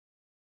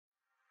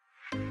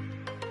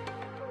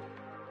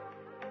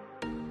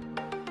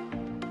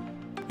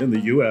In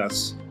the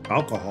U.S.,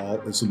 alcohol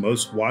is the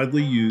most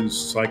widely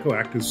used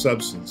psychoactive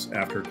substance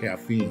after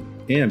caffeine,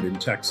 and in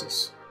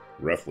Texas.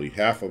 Roughly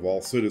half of all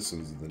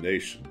citizens of the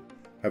nation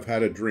have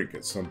had a drink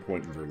at some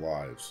point in their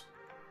lives.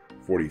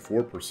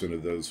 44%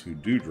 of those who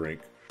do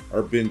drink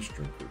are binge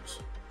drinkers,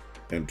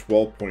 and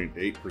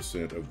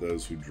 12.8% of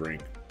those who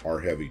drink are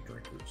heavy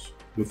drinkers.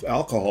 With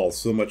alcohol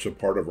so much a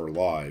part of our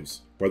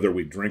lives, whether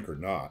we drink or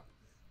not,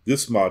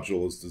 this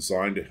module is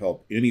designed to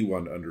help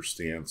anyone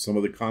understand some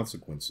of the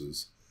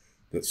consequences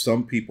that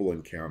some people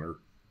encounter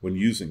when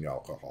using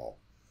alcohol,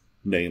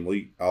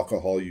 namely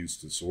alcohol use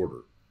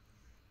disorder.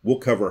 We'll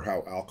cover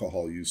how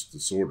alcohol use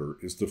disorder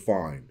is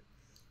defined,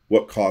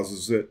 what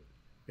causes it,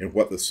 and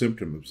what the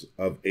symptoms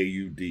of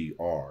AUD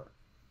are,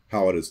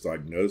 how it is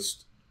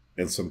diagnosed,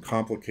 and some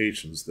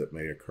complications that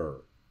may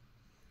occur.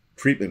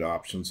 Treatment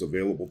options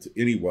available to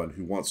anyone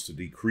who wants to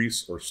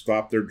decrease or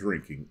stop their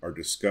drinking are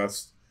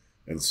discussed,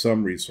 and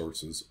some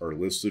resources are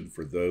listed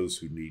for those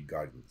who need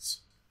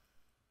guidance.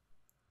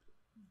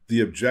 The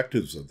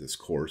objectives of this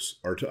course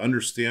are to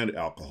understand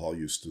alcohol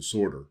use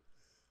disorder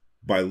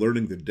by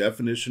learning the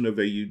definition of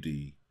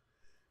AUD,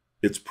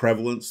 its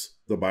prevalence,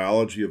 the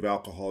biology of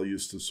alcohol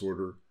use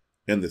disorder,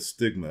 and the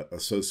stigma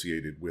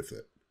associated with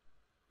it.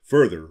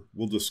 Further,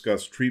 we'll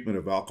discuss treatment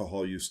of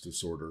alcohol use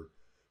disorder,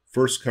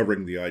 first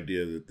covering the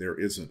idea that there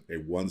isn't a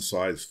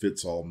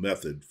one-size-fits-all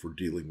method for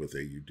dealing with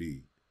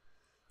AUD,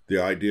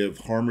 the idea of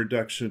harm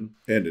reduction,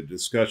 and a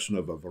discussion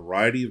of a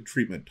variety of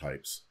treatment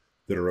types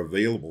that are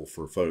available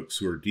for folks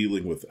who are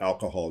dealing with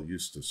alcohol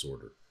use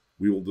disorder.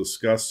 We will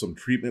discuss some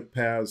treatment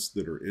paths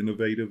that are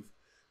innovative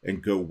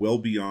and go well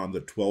beyond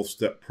the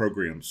 12-step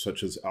programs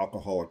such as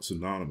Alcoholics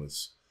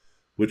Anonymous,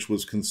 which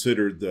was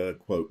considered the,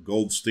 quote,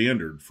 gold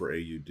standard for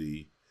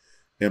AUD,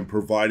 and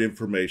provide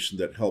information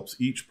that helps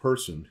each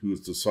person who is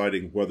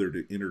deciding whether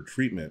to enter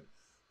treatment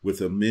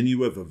with a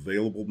menu of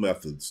available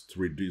methods to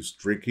reduce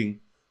drinking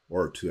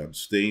or to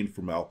abstain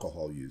from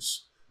alcohol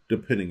use,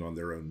 depending on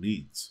their own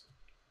needs.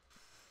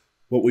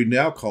 What we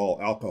now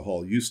call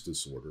alcohol use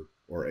disorder,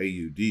 or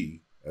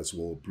AUD, as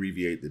we'll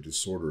abbreviate the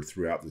disorder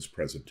throughout this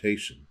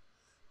presentation,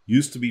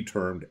 used to be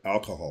termed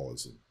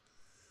alcoholism.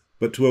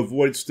 But to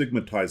avoid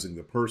stigmatizing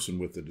the person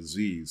with the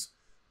disease,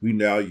 we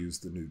now use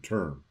the new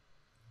term.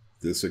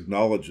 This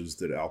acknowledges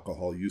that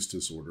alcohol use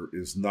disorder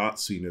is not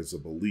seen as a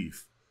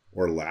belief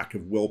or lack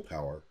of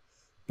willpower,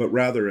 but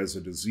rather as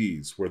a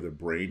disease where the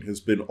brain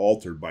has been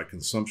altered by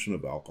consumption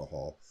of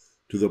alcohol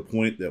to the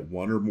point that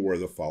one or more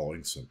of the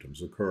following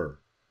symptoms occur.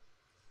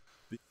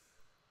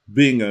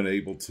 Being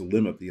unable to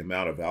limit the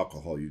amount of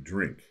alcohol you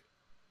drink,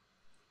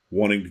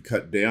 wanting to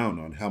cut down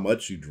on how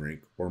much you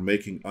drink or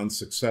making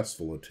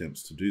unsuccessful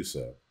attempts to do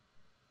so,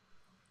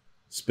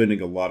 spending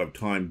a lot of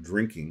time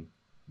drinking,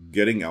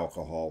 getting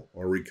alcohol,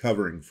 or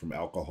recovering from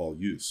alcohol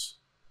use,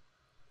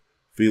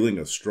 feeling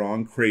a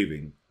strong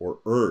craving or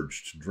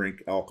urge to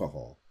drink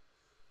alcohol,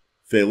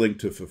 failing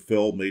to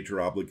fulfill major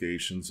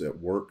obligations at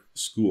work,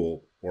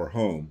 school, or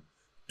home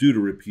due to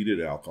repeated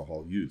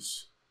alcohol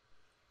use,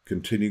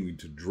 continuing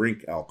to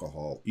drink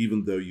alcohol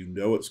even though you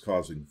know it's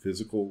causing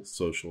physical,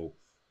 social,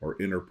 or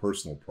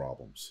interpersonal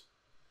problems,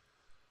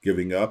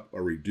 giving up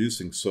or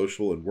reducing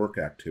social and work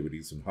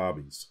activities and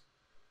hobbies,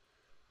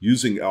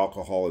 using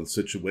alcohol in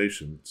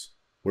situations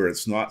where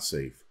it's not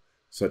safe,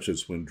 such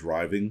as when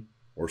driving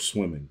or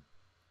swimming,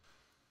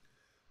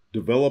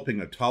 developing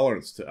a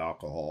tolerance to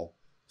alcohol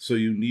so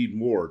you need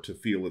more to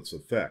feel its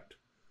effect,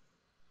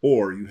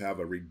 or you have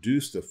a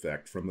reduced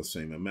effect from the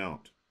same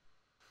amount,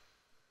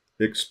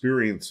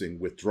 experiencing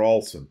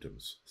withdrawal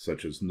symptoms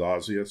such as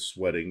nausea,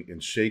 sweating,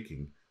 and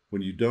shaking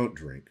when you don't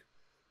drink,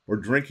 or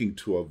drinking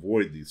to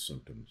avoid these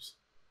symptoms.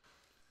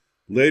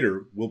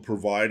 Later, we'll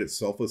provide a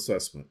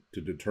self-assessment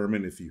to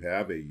determine if you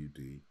have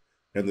AUD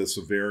and the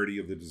severity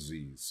of the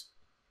disease.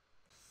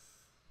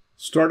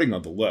 Starting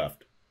on the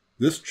left,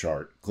 this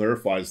chart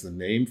clarifies the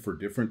name for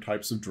different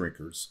types of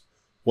drinkers,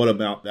 what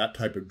amount that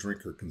type of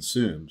drinker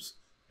consumes,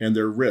 and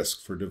their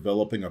risk for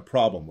developing a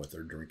problem with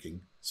their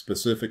drinking,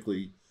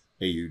 specifically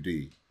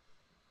AUD.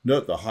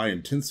 Note the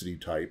high-intensity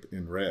type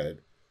in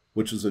red,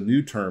 which is a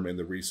new term in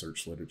the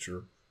research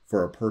literature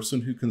for a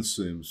person who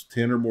consumes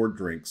 10 or more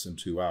drinks in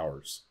 2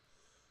 hours.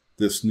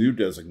 This new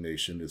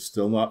designation is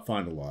still not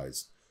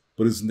finalized,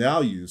 but is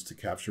now used to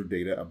capture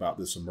data about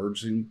this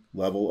emerging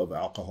level of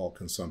alcohol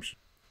consumption.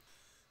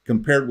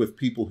 Compared with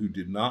people who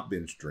did not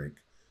binge drink,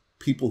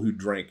 people who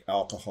drank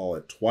alcohol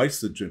at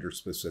twice the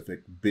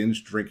gender-specific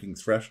binge drinking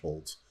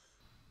thresholds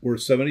were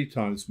 70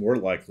 times more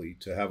likely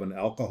to have an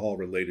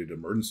alcohol-related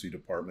emergency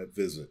department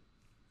visit.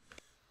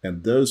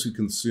 And those who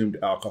consumed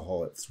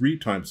alcohol at 3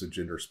 times the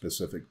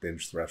gender-specific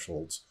binge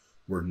thresholds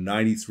were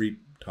 93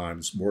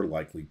 times more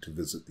likely to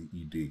visit the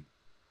ED.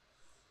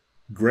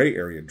 Gray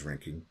area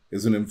drinking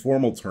is an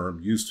informal term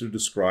used to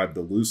describe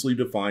the loosely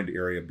defined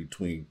area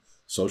between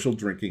social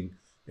drinking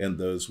and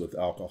those with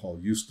alcohol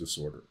use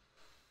disorder.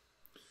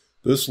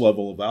 This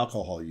level of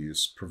alcohol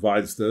use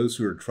provides those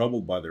who are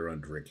troubled by their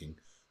own drinking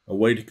a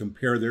way to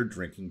compare their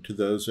drinking to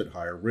those at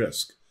higher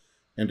risk,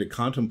 and to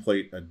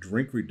contemplate a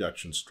drink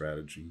reduction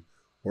strategy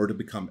or to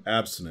become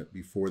abstinent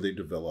before they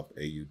develop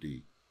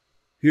AUD.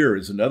 Here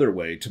is another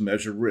way to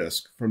measure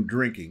risk from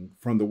drinking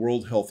from the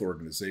World Health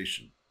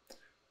Organization.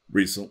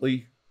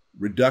 Recently,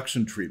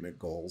 reduction treatment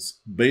goals,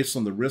 based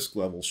on the risk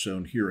levels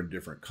shown here in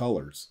different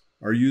colors,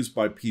 are used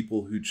by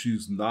people who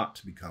choose not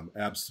to become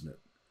abstinent.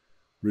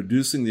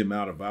 Reducing the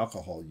amount of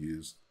alcohol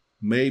used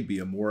may be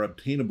a more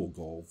obtainable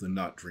goal than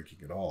not drinking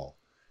at all,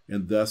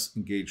 and thus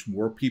engage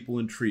more people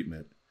in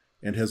treatment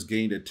and has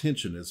gained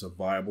attention as a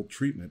viable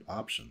treatment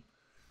option.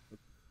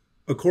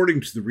 According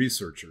to the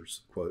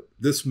researchers, quote,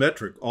 this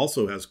metric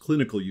also has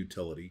clinical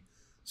utility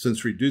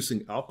since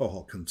reducing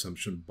alcohol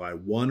consumption by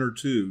 1 or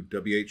 2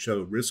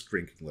 WHO risk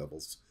drinking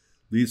levels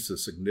leads to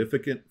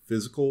significant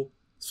physical,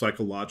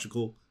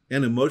 psychological,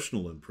 and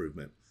emotional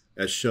improvement,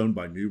 as shown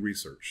by new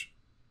research.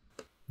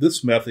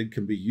 This method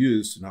can be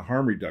used in a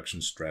harm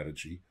reduction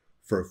strategy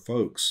for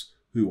folks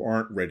who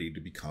aren't ready to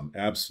become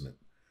abstinent,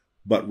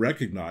 but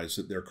recognize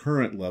that their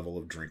current level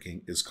of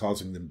drinking is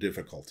causing them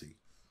difficulty.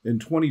 In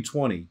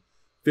 2020,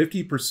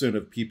 50%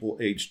 of people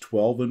aged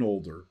 12 and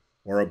older,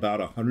 or about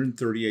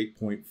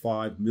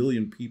 138.5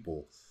 million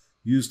people,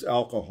 used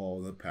alcohol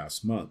in the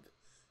past month.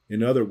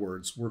 In other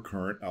words, were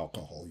current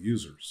alcohol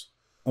users.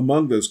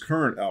 Among those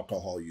current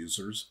alcohol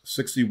users,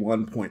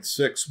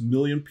 61.6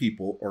 million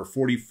people, or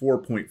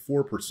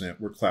 44.4%,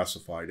 were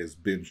classified as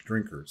binge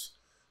drinkers,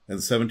 and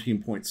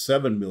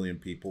 17.7 million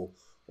people,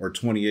 or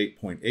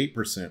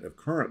 28.8% of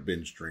current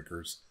binge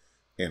drinkers,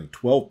 and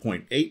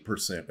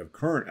 12.8% of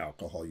current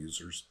alcohol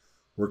users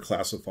were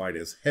classified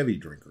as heavy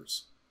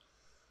drinkers.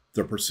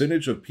 The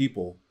percentage of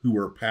people who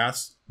were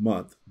past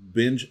month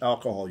binge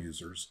alcohol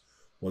users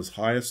was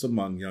highest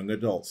among young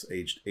adults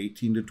aged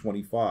 18 to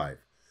 25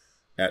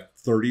 at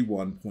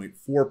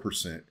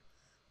 31.4%,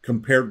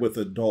 compared with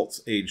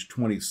adults aged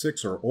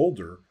 26 or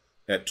older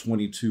at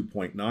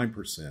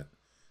 22.9%,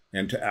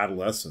 and to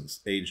adolescents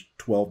aged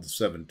 12 to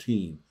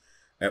 17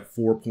 at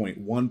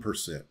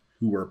 4.1%,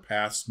 who were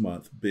past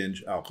month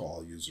binge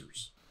alcohol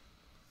users.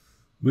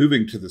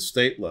 Moving to the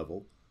state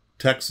level,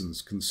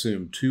 Texans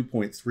consume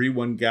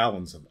 2.31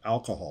 gallons of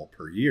alcohol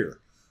per year,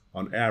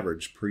 on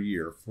average per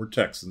year for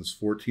Texans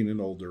 14 and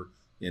older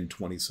in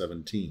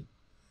 2017.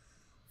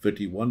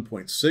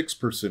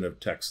 51.6% of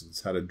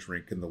Texans had a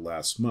drink in the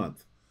last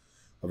month,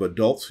 of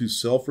adults who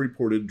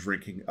self-reported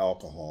drinking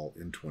alcohol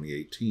in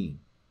 2018.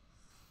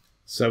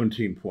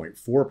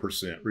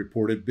 17.4%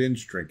 reported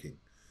binge drinking,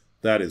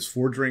 that is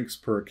 4 drinks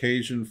per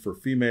occasion for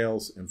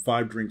females and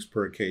 5 drinks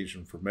per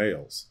occasion for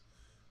males.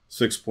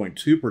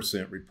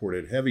 6.2%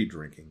 reported heavy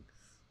drinking,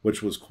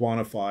 which was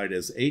quantified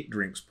as 8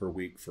 drinks per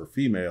week for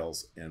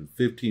females and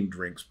 15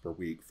 drinks per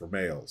week for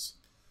males.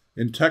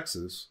 In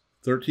Texas,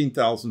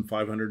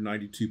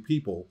 13,592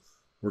 people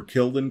were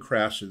killed in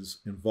crashes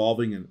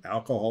involving an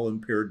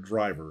alcohol-impaired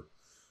driver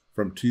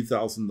from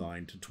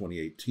 2009 to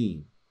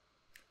 2018.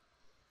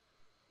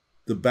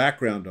 The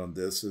background on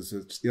this is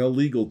it's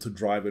illegal to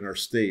drive in our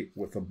state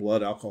with a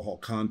blood alcohol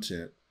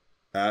content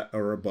at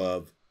or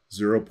above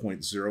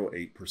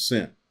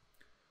 0.08%.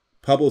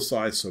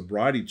 Publicized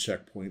sobriety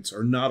checkpoints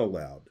are not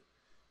allowed.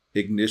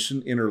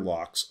 Ignition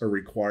interlocks are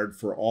required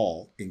for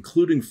all,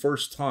 including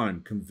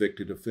first-time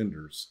convicted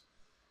offenders.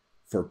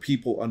 For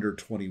people under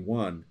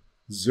 21,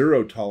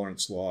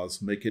 zero-tolerance laws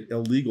make it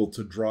illegal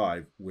to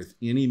drive with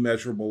any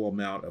measurable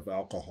amount of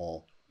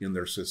alcohol in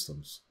their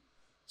systems.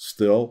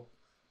 Still,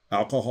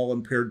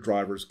 alcohol-impaired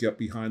drivers get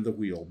behind the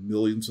wheel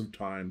millions of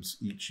times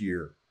each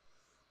year.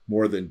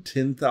 More than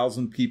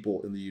 10,000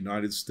 people in the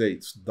United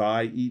States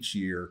die each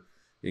year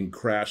in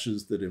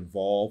crashes that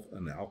involve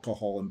an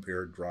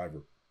alcohol-impaired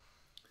driver.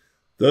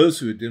 Those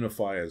who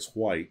identify as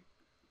white,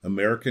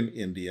 American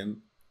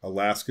Indian,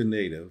 Alaska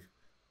Native,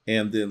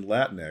 and then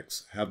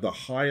Latinx have the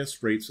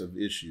highest rates of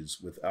issues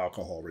with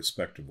alcohol,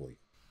 respectively.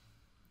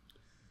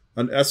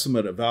 An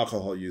estimate of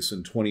alcohol use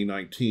in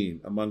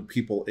 2019 among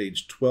people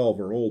aged 12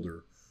 or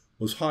older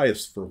was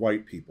highest for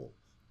white people,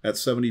 at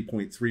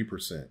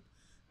 70.3%,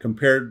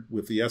 compared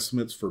with the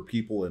estimates for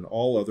people in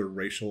all other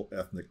racial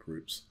ethnic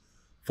groups,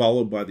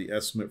 followed by the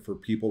estimate for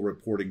people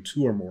reporting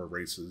 2 or more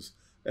races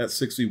at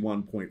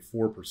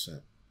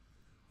 61.4%.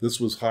 This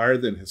was higher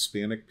than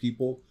Hispanic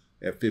people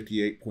at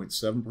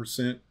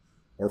 58.7%,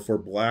 or for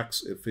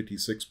blacks at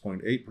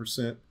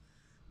 56.8%,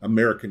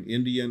 American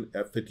Indian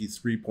at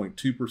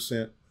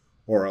 53.2%,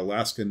 or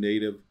Alaska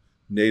Native,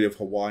 Native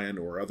Hawaiian,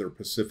 or other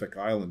Pacific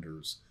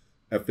Islanders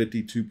at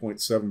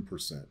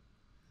 52.7%.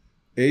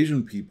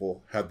 Asian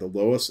people had the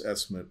lowest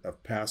estimate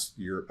of past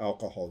year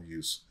alcohol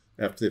use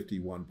at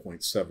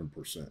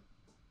 51.7%.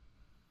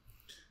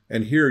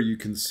 And here you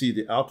can see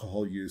the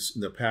alcohol use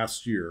in the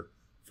past year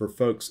for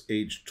folks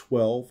aged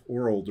 12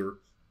 or older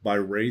by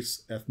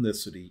race,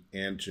 ethnicity,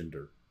 and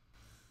gender.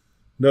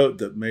 Note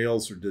that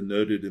males are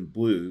denoted in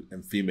blue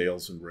and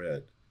females in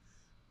red,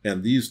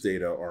 and these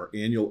data are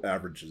annual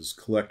averages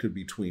collected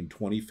between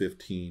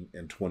 2015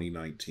 and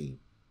 2019.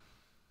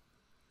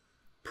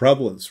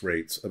 Prevalence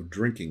rates of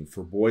drinking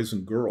for boys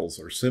and girls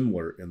are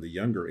similar in the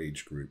younger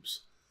age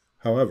groups.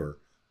 However,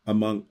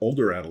 among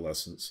older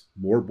adolescents,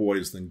 more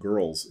boys than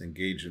girls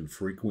engage in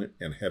frequent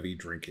and heavy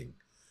drinking,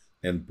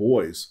 and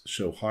boys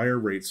show higher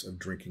rates of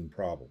drinking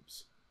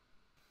problems.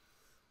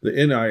 The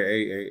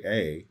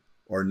NIAAA,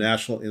 or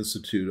National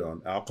Institute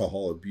on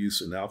Alcohol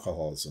Abuse and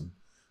Alcoholism,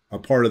 a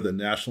part of the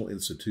National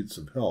Institutes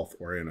of Health,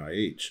 or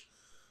NIH,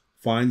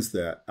 finds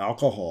that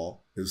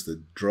alcohol is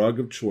the drug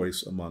of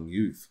choice among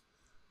youth.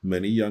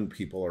 Many young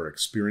people are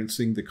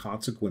experiencing the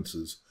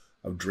consequences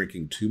of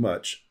drinking too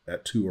much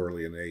at too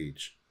early an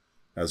age.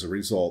 As a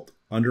result,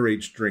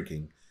 underage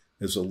drinking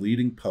is a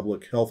leading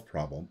public health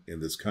problem in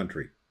this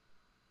country.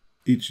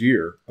 Each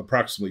year,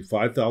 approximately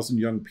 5,000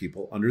 young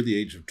people under the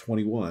age of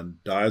 21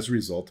 die as a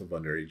result of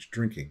underage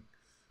drinking.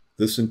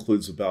 This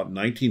includes about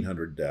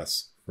 1,900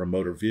 deaths from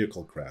motor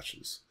vehicle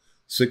crashes,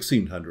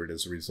 1,600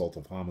 as a result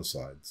of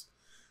homicides,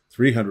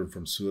 300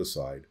 from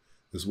suicide,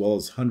 as well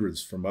as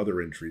hundreds from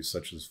other injuries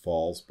such as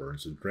falls,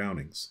 burns, and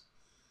drownings.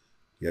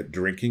 Yet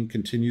drinking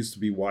continues to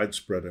be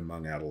widespread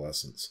among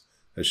adolescents,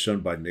 as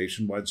shown by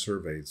nationwide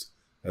surveys,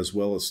 as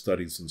well as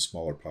studies in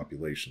smaller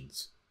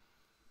populations.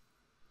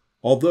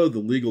 Although the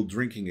legal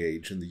drinking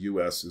age in the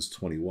U.S. is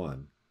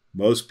 21,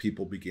 most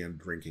people began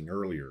drinking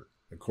earlier,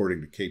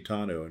 according to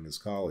Caetano and his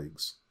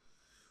colleagues.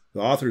 The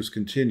authors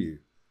continue,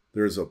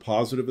 there is a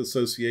positive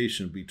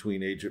association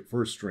between age at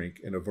first drink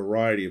and a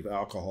variety of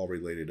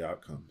alcohol-related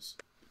outcomes.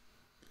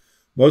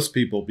 Most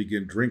people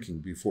begin drinking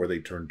before they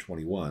turn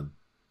 21,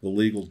 the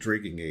legal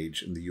drinking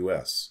age in the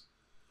U.S.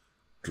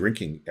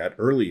 Drinking at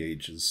early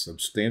ages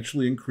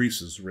substantially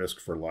increases risk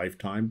for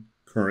lifetime,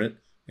 current,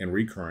 and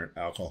recurrent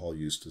alcohol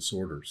use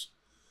disorders.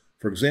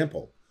 For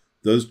example,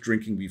 those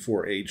drinking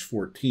before age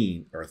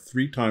 14 are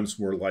 3 times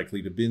more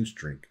likely to binge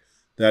drink,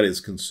 that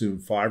is, consume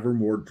 5 or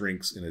more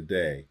drinks in a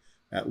day,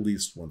 at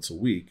least once a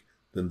week,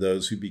 than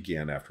those who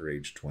began after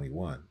age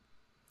 21.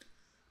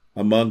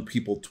 Among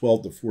people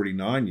 12 to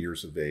 49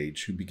 years of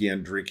age who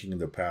began drinking in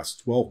the past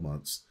 12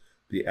 months,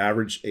 the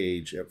average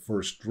age at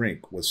first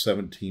drink was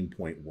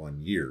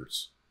 17.1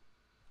 years.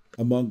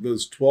 Among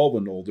those 12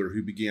 and older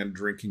who began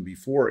drinking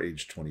before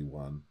age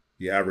 21,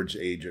 the average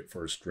age at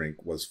first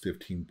drink was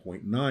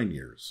 15.9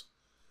 years.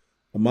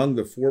 Among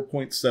the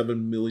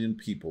 4.7 million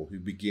people who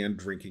began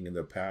drinking in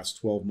the past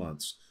 12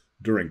 months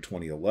during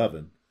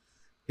 2011,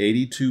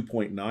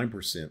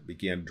 82.9%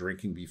 began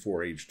drinking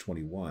before age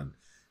 21,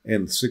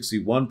 and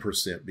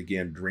 61%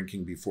 began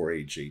drinking before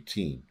age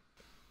 18.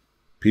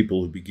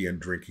 People who began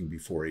drinking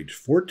before age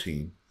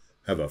 14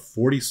 have a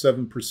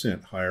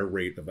 47% higher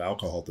rate of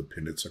alcohol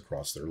dependence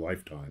across their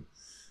lifetime,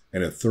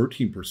 and a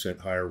 13%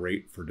 higher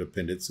rate for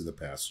dependence in the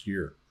past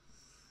year.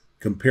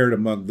 Compared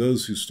among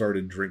those who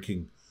started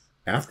drinking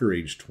after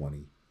age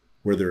 20,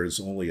 where there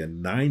is only a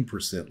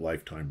 9%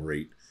 lifetime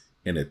rate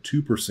and a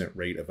 2%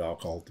 rate of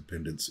alcohol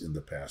dependence in the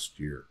past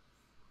year.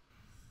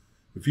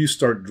 If you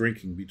start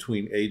drinking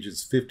between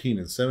ages 15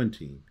 and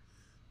 17,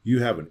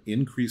 you have an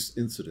increased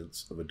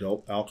incidence of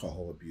adult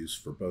alcohol abuse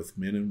for both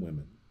men and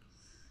women,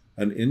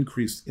 an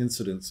increased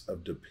incidence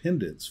of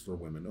dependence for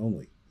women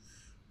only.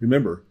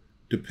 Remember,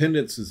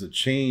 dependence is a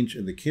change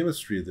in the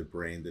chemistry of the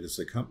brain that is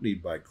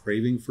accompanied by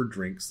craving for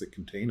drinks that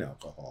contain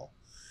alcohol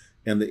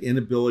and the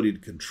inability to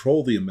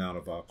control the amount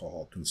of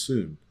alcohol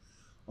consumed,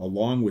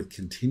 along with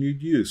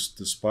continued use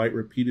despite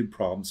repeated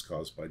problems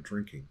caused by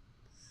drinking.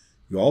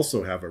 You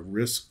also have a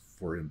risk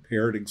for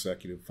impaired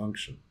executive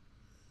function.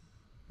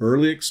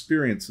 Early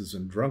experiences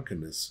in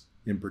drunkenness,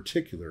 in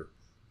particular,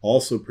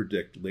 also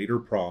predict later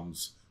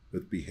problems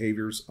with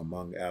behaviors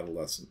among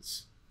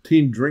adolescents.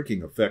 Teen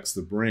drinking affects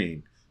the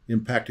brain,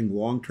 impacting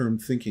long-term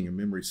thinking and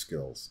memory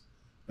skills,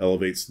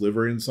 elevates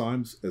liver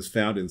enzymes as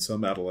found in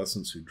some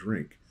adolescents who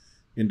drink,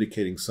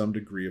 indicating some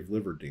degree of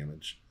liver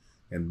damage,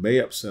 and may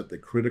upset the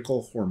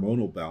critical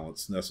hormonal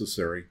balance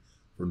necessary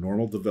for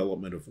normal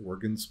development of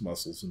organs,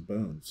 muscles, and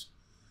bones.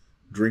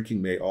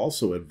 Drinking may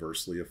also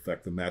adversely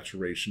affect the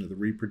maturation of the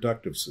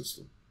reproductive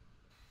system.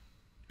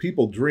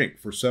 People drink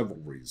for several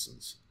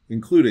reasons,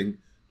 including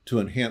to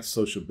enhance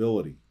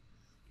sociability,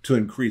 to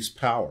increase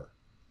power,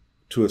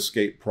 to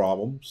escape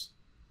problems,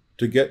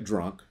 to get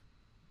drunk,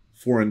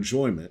 for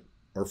enjoyment,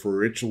 or for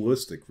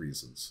ritualistic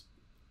reasons.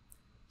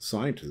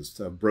 Scientists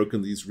have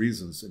broken these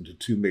reasons into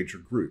 2 major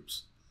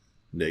groups: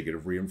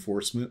 negative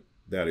reinforcement,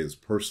 that is,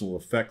 personal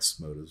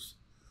effects motives,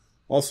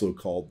 also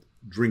called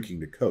drinking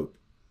to cope,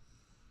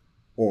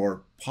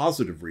 or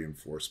positive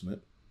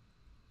reinforcement,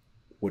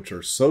 which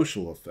are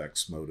social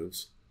effects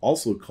motives,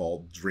 also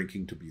called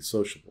drinking to be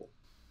sociable.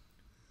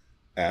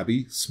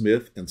 Abbey,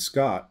 Smith, and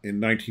Scott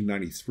in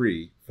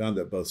 1993 found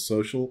that both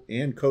social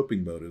and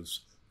coping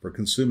motives for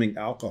consuming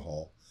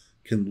alcohol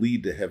can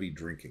lead to heavy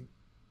drinking.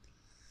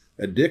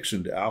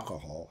 Addiction to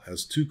alcohol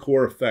has 2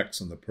 core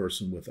effects on the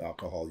person with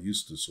alcohol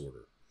use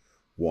disorder.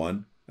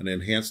 1, an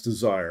enhanced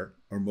desire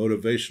or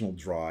motivational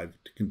drive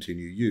to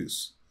continue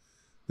use.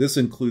 This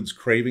includes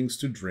cravings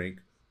to drink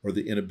or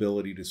the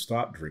inability to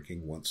stop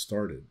drinking once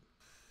started.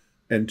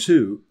 And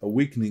 2, a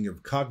weakening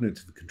of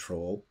cognitive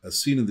control as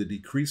seen in the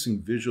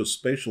decreasing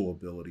visuospatial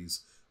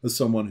abilities of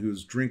someone who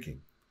is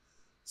drinking,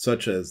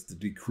 such as the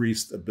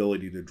decreased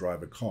ability to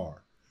drive a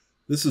car.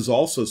 This is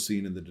also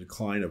seen in the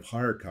decline of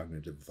higher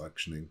cognitive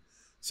functioning,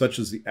 such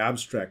as the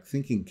abstract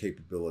thinking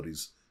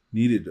capabilities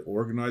needed to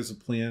organize a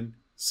plan,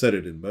 set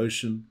it in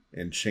motion,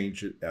 and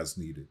change it as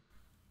needed.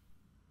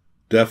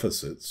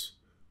 Deficits,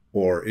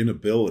 or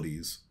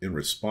inabilities in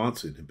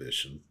response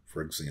inhibition,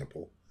 for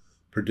example,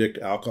 predict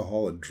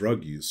alcohol and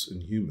drug use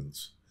in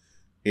humans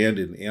and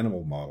in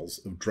animal models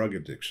of drug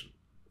addiction.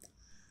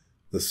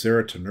 The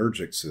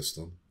serotonergic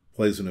system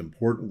plays an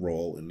important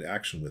role in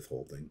action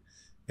withholding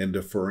and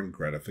deferring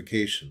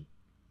gratification.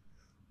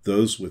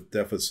 Those with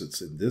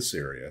deficits in this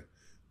area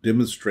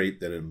demonstrate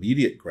that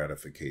immediate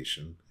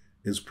gratification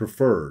is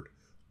preferred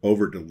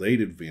over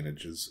delayed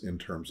advantages in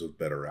terms of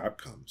better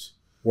outcomes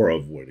or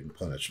avoiding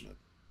punishment.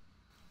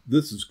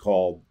 This is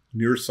called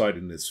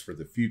nearsightedness for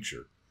the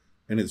future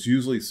and is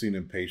usually seen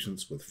in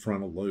patients with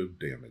frontal lobe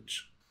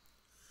damage.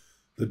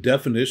 The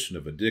definition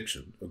of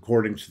addiction,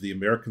 according to the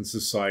American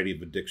Society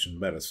of Addiction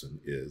Medicine,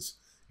 is,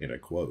 and I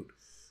quote,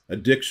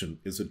 "Addiction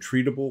is a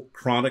treatable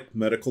chronic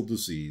medical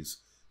disease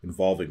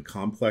involving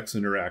complex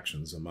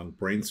interactions among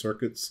brain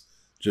circuits,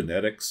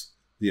 genetics,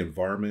 the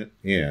environment,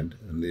 and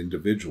an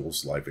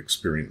individual's life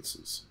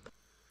experiences."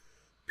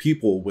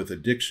 People with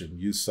addiction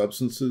use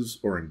substances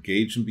or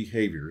engage in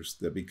behaviors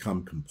that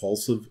become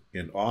compulsive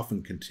and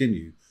often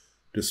continue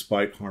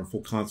despite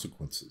harmful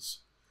consequences.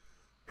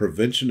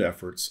 Prevention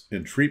efforts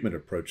and treatment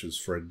approaches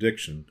for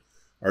addiction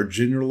are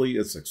generally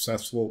as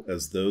successful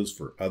as those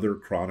for other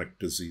chronic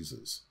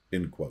diseases.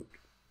 End quote.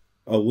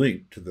 A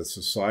link to the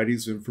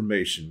Society's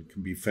information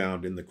can be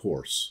found in the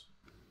course.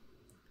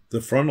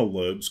 The frontal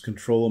lobes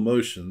control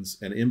emotions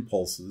and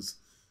impulses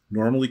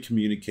normally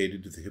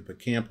communicated to the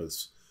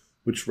hippocampus,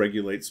 which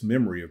regulates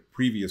memory of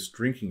previous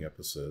drinking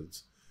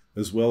episodes,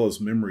 as well as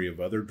memory of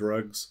other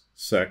drugs,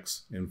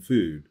 sex, and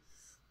food,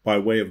 by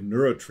way of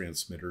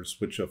neurotransmitters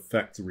which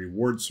affect the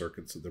reward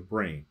circuits of the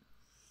brain.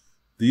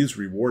 These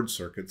reward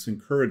circuits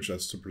encourage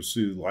us to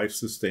pursue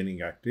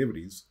life-sustaining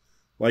activities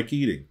like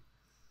eating.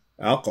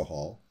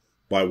 Alcohol,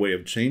 by way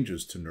of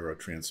changes to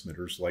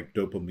neurotransmitters like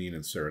dopamine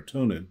and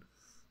serotonin,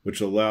 which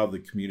allow the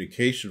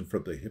communication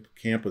from the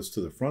hippocampus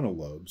to the frontal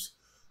lobes,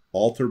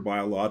 alter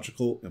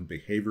biological and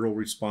behavioral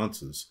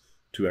responses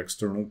to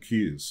external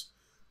cues,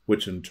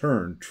 which in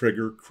turn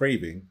trigger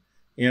craving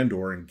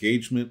and/or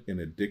engagement in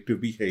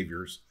addictive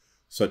behaviors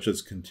such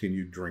as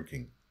continued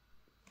drinking.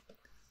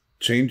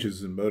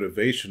 Changes in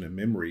motivation and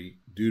memory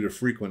due to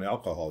frequent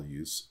alcohol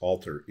use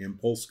alter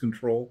impulse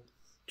control,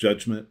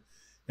 judgment,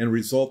 and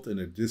result in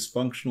a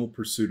dysfunctional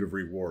pursuit of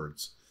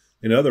rewards.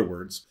 In other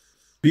words,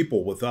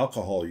 people with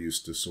alcohol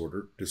use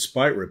disorder,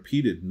 despite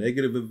repeated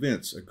negative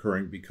events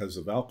occurring because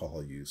of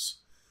alcohol use,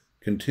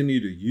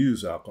 continue to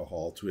use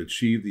alcohol to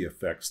achieve the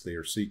effects they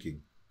are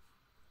seeking.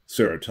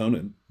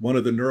 Serotonin, one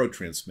of the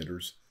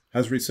neurotransmitters,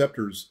 has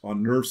receptors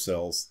on nerve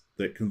cells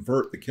that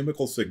convert the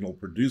chemical signal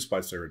produced by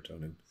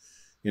serotonin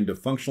into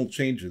functional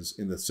changes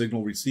in the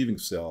signal receiving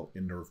cell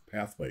in nerve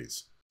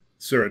pathways.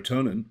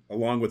 Serotonin,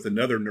 along with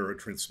another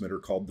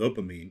neurotransmitter called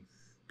dopamine,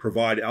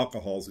 provide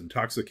alcohol's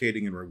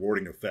intoxicating and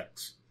rewarding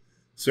effects.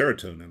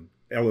 Serotonin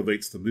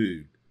elevates the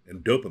mood,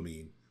 and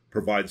dopamine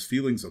provides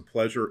feelings of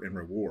pleasure and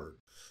reward.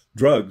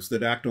 Drugs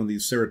that act on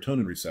these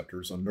serotonin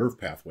receptors on nerve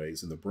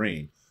pathways in the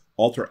brain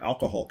alter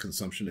alcohol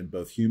consumption in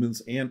both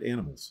humans and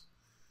animals.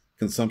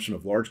 Consumption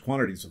of large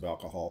quantities of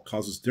alcohol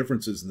causes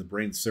differences in the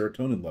brain's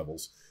serotonin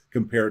levels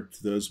compared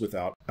to those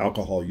without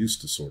alcohol use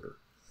disorder.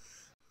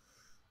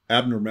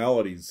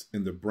 Abnormalities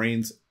in the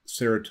brain's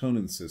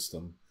serotonin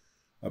system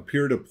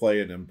appear to play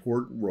an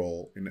important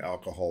role in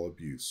alcohol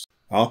abuse.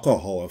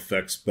 Alcohol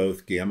affects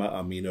both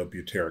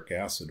gamma-aminobutyric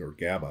acid, or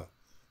GABA,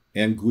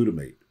 and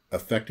glutamate,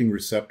 affecting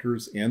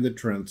receptors and the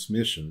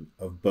transmission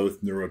of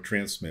both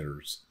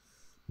neurotransmitters,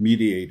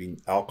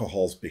 mediating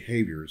alcohol's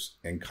behaviors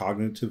and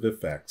cognitive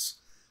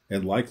effects,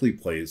 and likely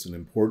plays an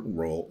important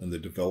role in the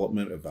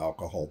development of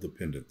alcohol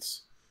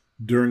dependence.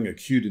 During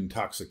acute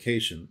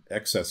intoxication,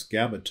 excess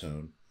GABA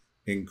tone,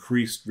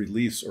 increased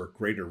release or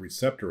greater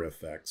receptor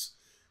effects,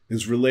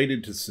 is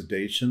related to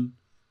sedation,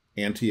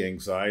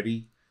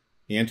 anti-anxiety,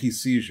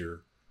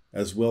 anti-seizure,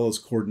 as well as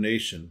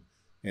coordination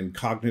and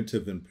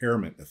cognitive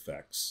impairment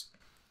effects.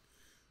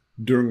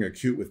 During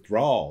acute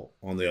withdrawal,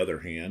 on the other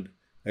hand,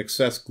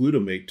 excess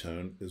glutamate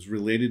tone is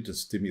related to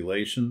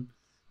stimulation,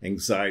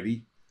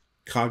 anxiety,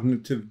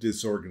 cognitive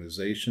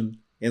disorganization,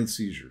 and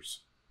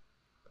seizures.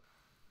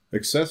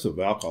 Excessive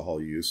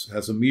alcohol use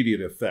has immediate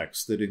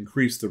effects that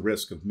increase the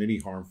risk of many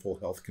harmful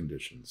health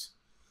conditions.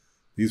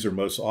 These are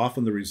most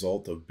often the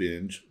result of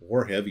binge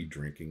or heavy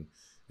drinking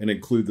and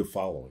include the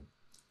following: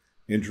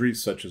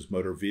 injuries such as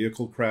motor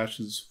vehicle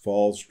crashes,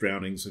 falls,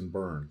 drownings, and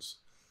burns;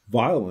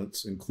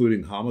 violence,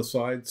 including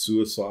homicide,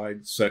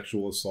 suicide,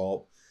 sexual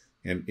assault,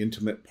 and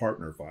intimate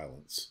partner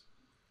violence;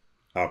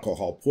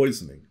 alcohol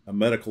poisoning, a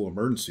medical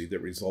emergency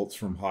that results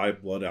from high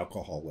blood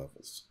alcohol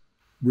levels;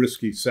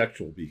 risky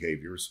sexual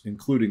behaviors,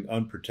 including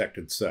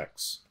unprotected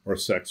sex or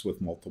sex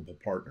with multiple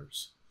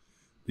partners.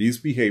 These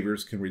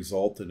behaviors can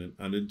result in an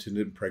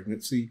unintended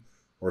pregnancy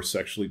or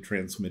sexually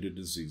transmitted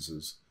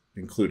diseases,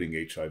 including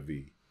HIV.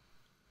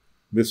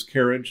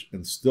 Miscarriage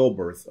and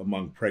stillbirth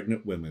among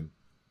pregnant women,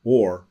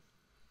 or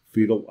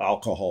fetal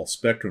alcohol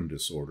spectrum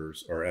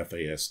disorders, or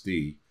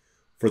FASD,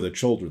 for the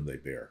children they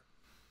bear.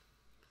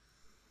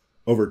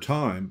 Over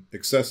time,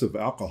 excessive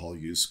alcohol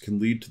use can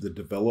lead to the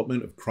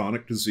development of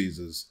chronic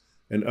diseases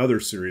and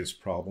other serious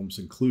problems,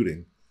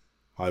 including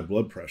high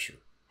blood pressure,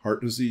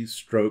 heart disease,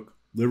 stroke,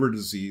 liver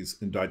disease,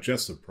 and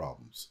digestive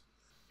problems,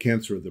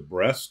 cancer of the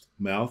breast,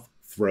 mouth,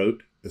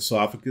 throat,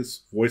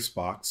 esophagus, voice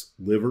box,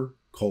 liver,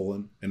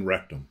 colon, and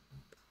rectum,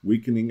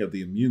 weakening of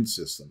the immune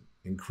system,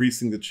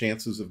 increasing the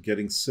chances of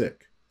getting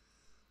sick,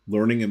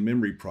 learning and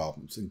memory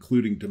problems,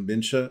 including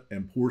dementia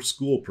and poor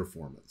school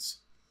performance,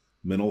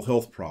 mental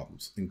health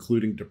problems,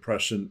 including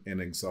depression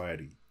and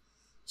anxiety,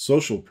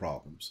 social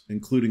problems,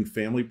 including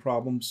family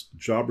problems,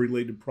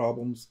 job-related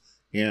problems,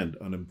 and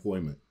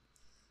unemployment,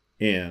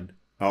 and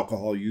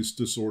alcohol use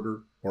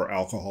disorder or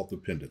alcohol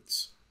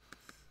dependence.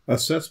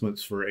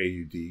 Assessments for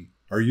AUD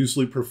are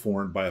usually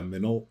performed by a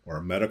mental or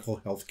a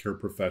medical healthcare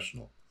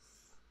professional,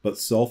 but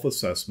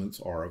self-assessments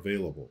are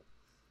available.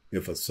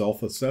 If a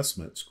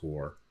self-assessment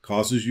score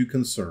causes you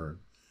concern,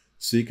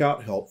 seek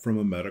out help from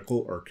a medical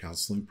or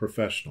counseling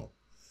professional.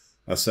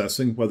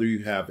 Assessing whether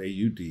you have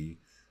AUD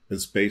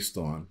is based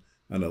on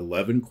an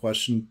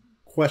 11-question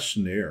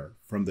questionnaire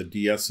from the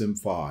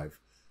DSM-5,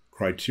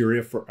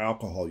 Criteria for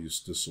Alcohol Use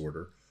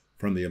Disorder,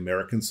 from the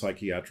American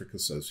Psychiatric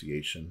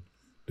Association,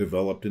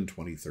 developed in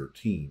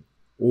 2013,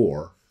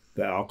 or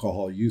the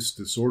Alcohol Use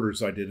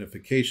Disorders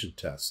Identification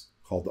Test,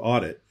 called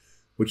AUD,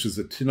 which is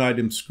a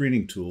 10-item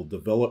screening tool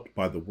developed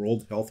by the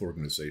World Health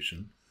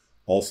Organization,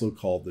 also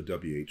called the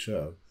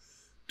WHO,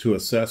 to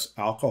assess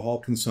alcohol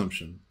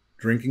consumption,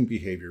 drinking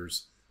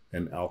behaviors,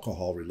 and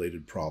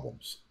alcohol-related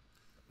problems.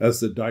 As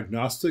the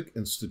Diagnostic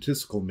and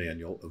Statistical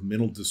Manual of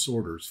Mental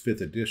Disorders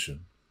 5th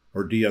edition,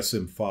 or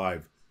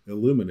DSM-5,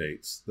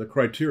 illuminates, the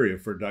criteria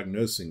for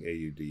diagnosing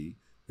AUD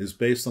is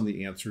based on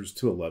the answers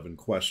to 11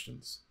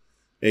 questions.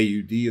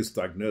 AUD is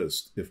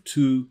diagnosed if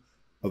 2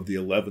 of the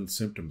 11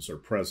 symptoms are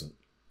present.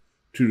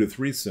 2 to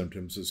 3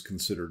 symptoms is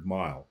considered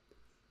mild.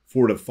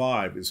 4 to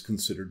 5 is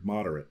considered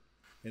moderate.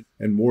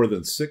 And more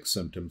than 6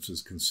 symptoms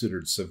is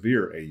considered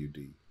severe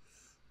AUD.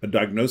 A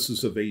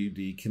diagnosis of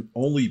AUD can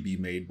only be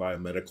made by a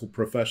medical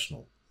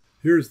professional.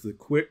 Here's the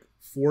quick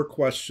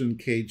 4-question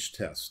CAGE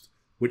test,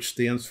 which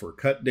stands for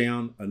Cut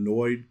Down,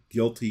 Annoyed,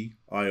 Guilty,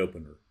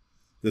 Eye-Opener.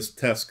 This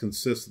test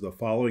consists of the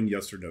following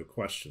yes or no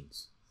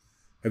questions.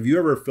 Have you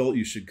ever felt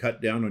you should cut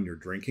down on your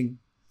drinking?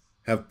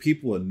 Have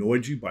people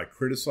annoyed you by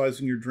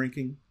criticizing your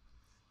drinking?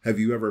 Have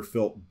you ever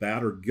felt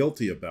bad or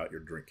guilty about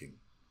your drinking?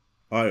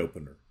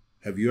 Eye-opener.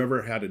 Have you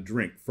ever had a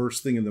drink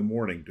first thing in the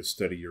morning to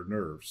steady your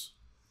nerves?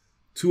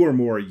 2 or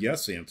more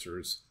yes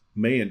answers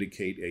may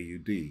indicate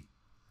AUD.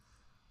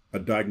 A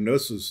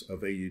diagnosis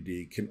of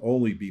AUD can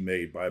only be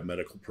made by a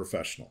medical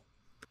professional.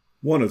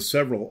 One of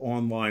several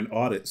online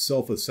audit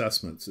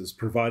self-assessments is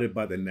provided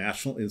by the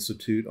National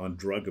Institute on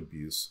Drug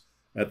Abuse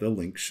at the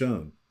link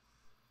shown.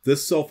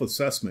 This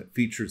self-assessment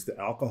features the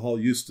Alcohol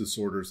Use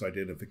Disorders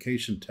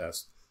Identification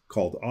Test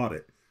called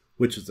AUD,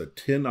 which is a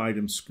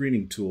 10-item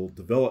screening tool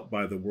developed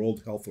by the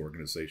World Health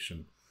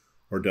Organization,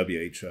 or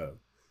WHO,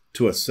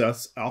 to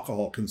assess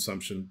alcohol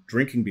consumption,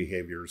 drinking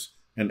behaviors,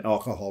 and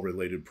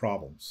alcohol-related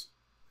problems.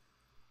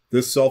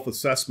 This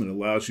self-assessment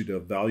allows you to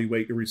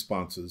evaluate your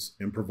responses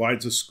and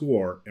provides a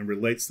score and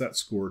relates that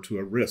score to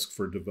a risk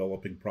for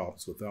developing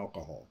problems with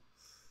alcohol.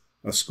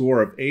 A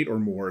score of 8 or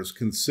more is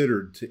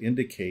considered to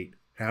indicate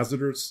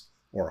hazardous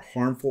or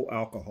harmful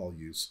alcohol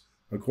use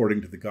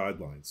according to the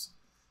guidelines.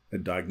 A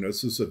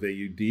diagnosis of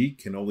AUD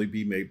can only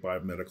be made by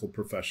a medical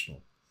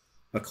professional.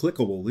 A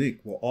clickable link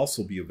will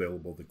also be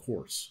available in the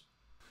course.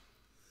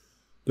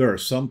 There are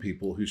some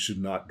people who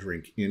should not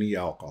drink any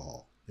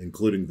alcohol,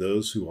 including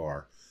those who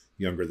are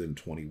younger than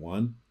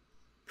 21,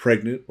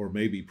 pregnant or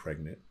may be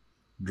pregnant,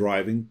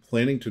 driving,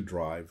 planning to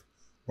drive,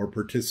 or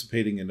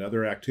participating in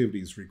other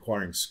activities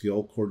requiring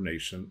skill,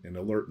 coordination, and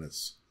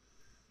alertness,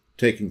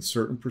 taking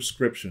certain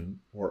prescription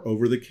or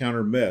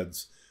over-the-counter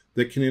meds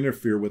that can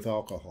interfere with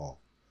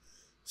alcohol,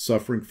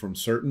 suffering from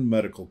certain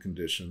medical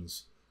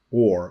conditions,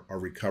 or are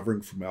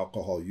recovering from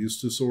alcohol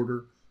use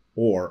disorder,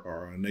 or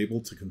are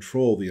unable to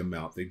control the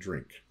amount they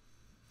drink.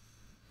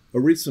 A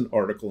recent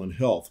article in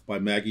Health by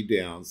Maggie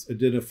Downs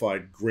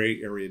identified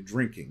gray area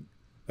drinking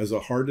as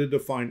a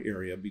hard-to-define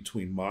area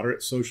between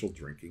moderate social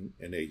drinking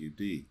and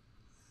AUD.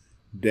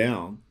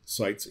 Down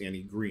cites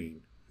Annie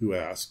Green, who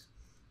asked,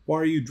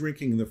 "Why are you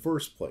drinking in the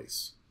first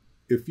place?"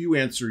 If you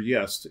answer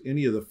yes to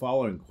any of the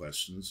following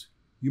questions,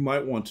 you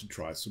might want to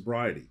try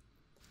sobriety.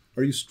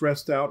 Are you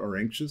stressed out or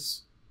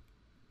anxious?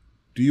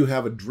 Do you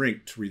have a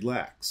drink to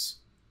relax?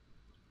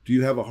 Do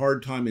you have a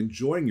hard time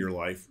enjoying your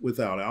life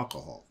without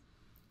alcohol?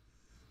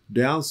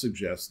 Downs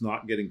suggests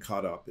not getting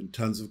caught up in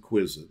tons of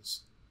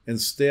quizzes.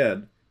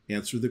 Instead,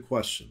 answer the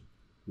question,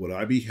 would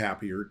I be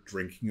happier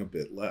drinking a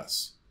bit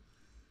less?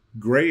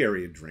 Gray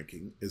area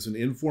drinking is an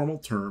informal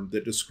term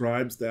that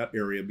describes that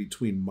area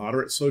between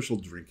moderate social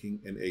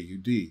drinking and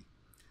AUD.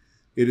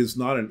 It is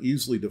not an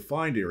easily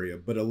defined area,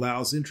 but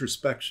allows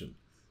introspection.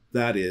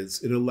 That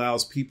is, it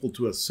allows people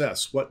to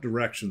assess what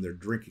direction their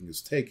drinking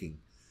is taking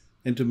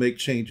and to make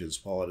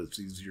changes while it is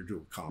easier to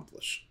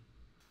accomplish.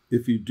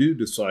 If you do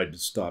decide to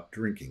stop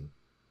drinking,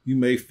 you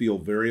may feel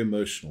very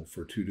emotional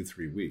for 2 to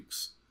 3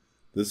 weeks.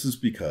 This is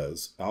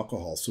because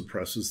alcohol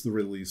suppresses the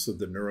release of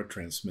the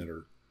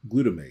neurotransmitter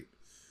glutamate,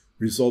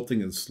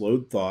 resulting in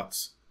slowed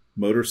thoughts,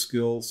 motor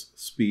skills,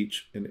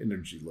 speech, and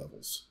energy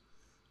levels.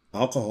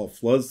 Alcohol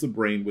floods the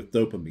brain with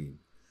dopamine,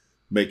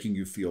 making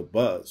you feel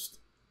buzzed.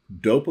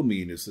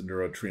 Dopamine is the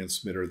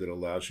neurotransmitter that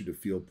allows you to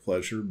feel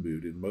pleasure,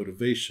 mood, and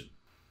motivation.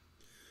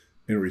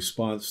 In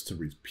response to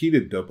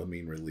repeated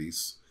dopamine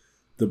release,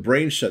 the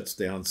brain shuts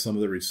down some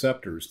of the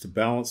receptors to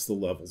balance the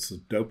levels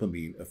of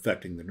dopamine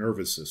affecting the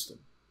nervous system.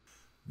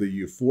 The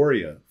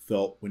euphoria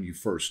felt when you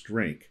first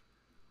drink,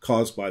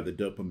 caused by the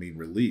dopamine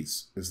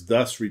release, is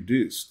thus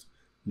reduced,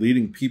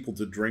 leading people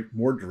to drink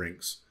more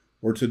drinks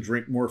or to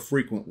drink more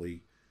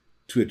frequently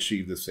to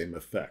achieve the same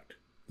effect.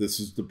 This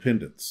is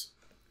dependence.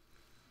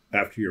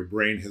 After your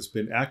brain has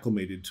been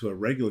acclimated to a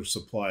regular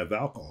supply of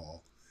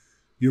alcohol,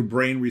 your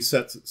brain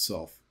resets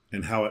itself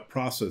and how it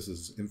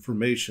processes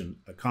information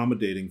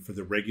accommodating for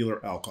the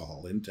regular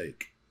alcohol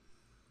intake.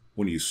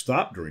 When you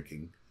stop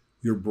drinking,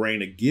 your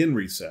brain again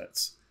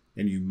resets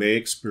and you may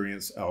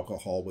experience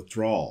alcohol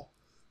withdrawal,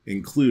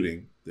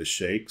 including the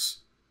shakes,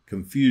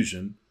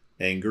 confusion,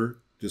 anger,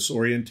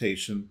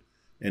 disorientation,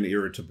 and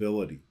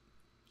irritability.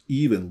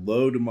 Even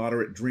low to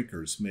moderate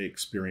drinkers may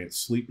experience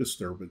sleep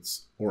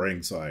disturbance or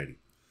anxiety.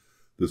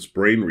 This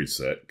brain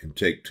reset can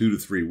take 2 to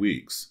 3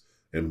 weeks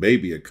and may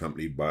be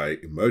accompanied by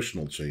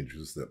emotional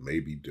changes that may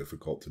be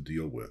difficult to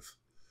deal with.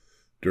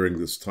 During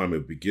this time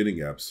of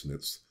beginning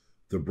abstinence,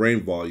 the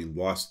brain volume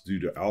lost due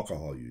to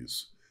alcohol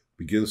use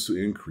begins to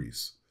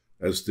increase,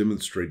 as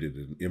demonstrated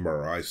in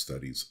MRI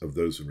studies of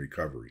those in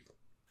recovery.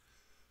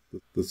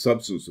 The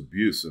Substance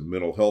Abuse and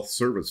Mental Health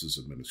Services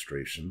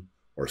Administration,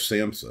 or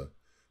SAMHSA,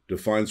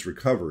 defines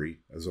recovery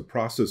as a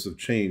process of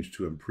change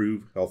to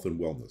improve health and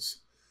wellness,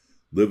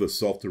 live a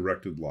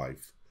self-directed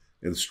life,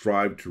 and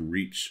strive to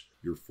reach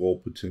your full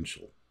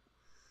potential.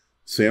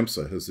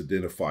 SAMHSA has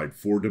identified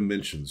 4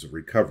 dimensions of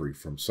recovery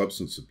from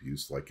substance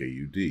abuse like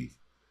AUD.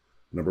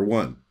 Number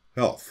 1,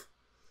 health,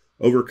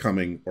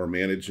 overcoming or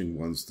managing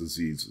one's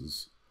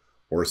diseases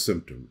or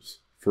symptoms.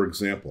 For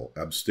example,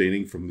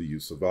 abstaining from the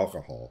use of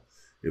alcohol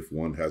if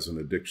one has an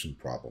addiction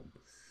problem.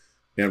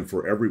 And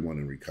for everyone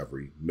in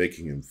recovery,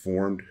 making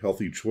informed,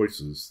 healthy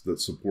choices that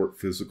support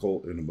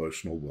physical and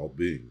emotional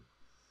well-being.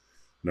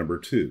 Number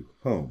 2,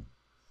 home,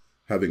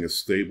 having a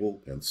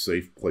stable and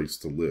safe place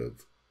to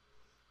live.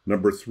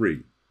 Number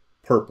 3,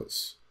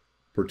 purpose,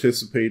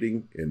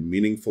 participating in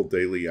meaningful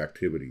daily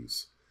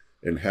activities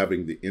and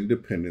having the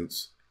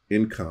independence,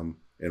 income,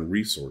 and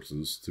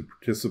resources to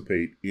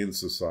participate in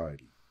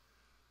society.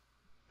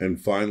 And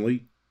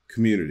finally,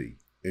 community,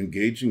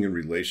 engaging in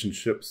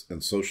relationships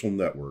and social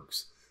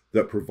networks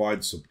that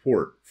provide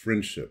support,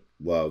 friendship,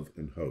 love,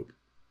 and hope.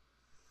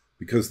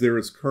 Because there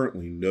is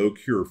currently no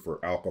cure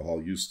for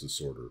alcohol use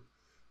disorder,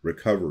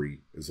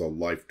 recovery is a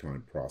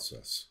lifetime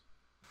process.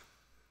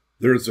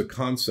 There is a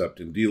concept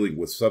in dealing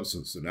with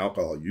substance and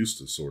alcohol use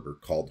disorder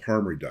called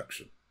harm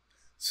reduction.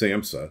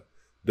 SAMHSA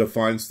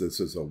defines this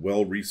as a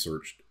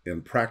well-researched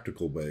and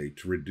practical way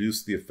to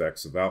reduce the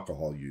effects of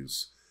alcohol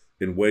use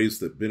in ways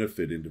that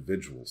benefit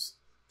individuals,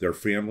 their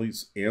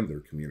families, and their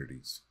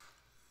communities.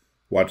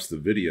 Watch the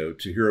video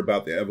to hear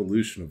about the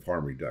evolution of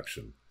harm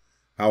reduction,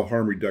 how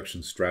harm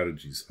reduction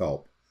strategies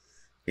help,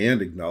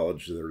 and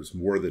acknowledge there is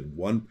more than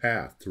one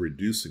path to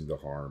reducing the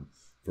harm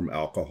from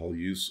alcohol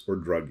use or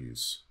drug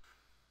use.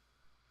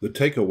 The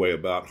takeaway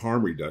about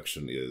harm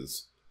reduction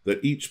is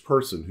that each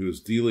person who is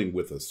dealing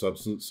with a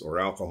substance or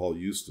alcohol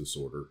use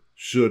disorder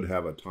should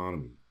have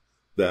autonomy.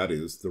 That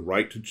is, the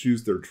right to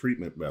choose their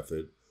treatment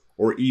method,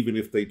 or even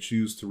if they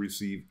choose to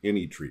receive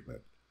any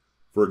treatment.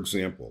 For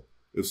example,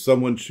 if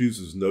someone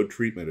chooses no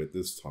treatment at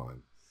this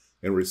time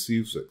and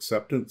receives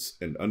acceptance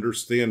and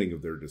understanding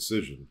of their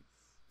decision,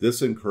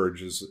 this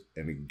encourages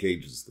and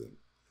engages them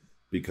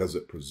because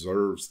it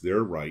preserves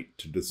their right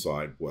to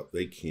decide what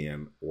they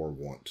can or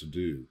want to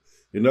do.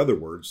 In other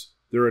words,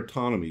 their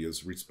autonomy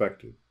is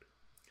respected.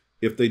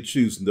 If they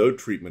choose no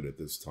treatment at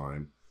this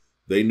time,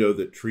 they know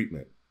that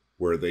treatment,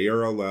 where they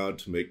are allowed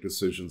to make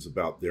decisions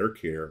about their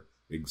care,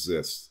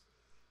 exists.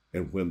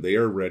 And when they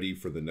are ready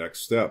for the next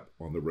step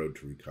on the road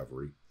to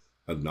recovery,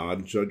 a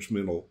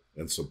non-judgmental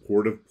and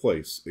supportive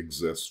place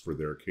exists for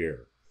their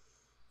care.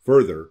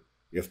 Further,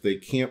 if they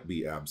can't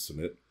be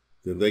abstinent,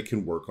 then they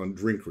can work on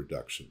drink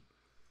reduction.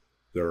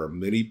 There are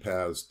many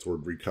paths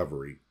toward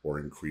recovery or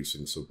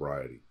increasing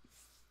sobriety.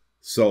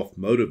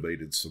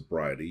 Self-motivated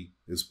sobriety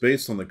is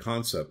based on the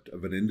concept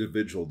of an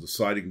individual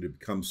deciding to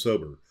become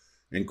sober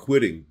and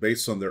quitting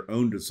based on their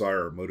own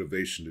desire or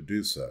motivation to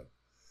do so.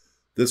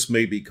 This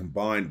may be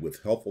combined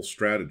with helpful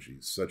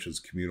strategies such as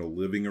communal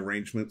living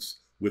arrangements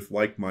with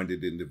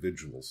like-minded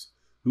individuals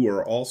who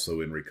are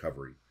also in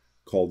recovery,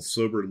 called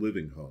sober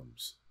living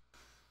homes.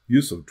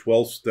 Use of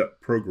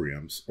 12-step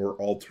programs or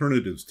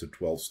alternatives to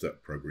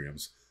 12-step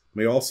programs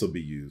may also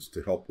be used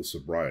to help with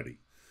sobriety.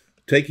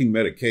 Taking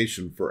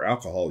medication for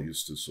alcohol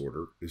use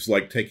disorder is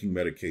like taking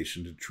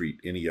medication to treat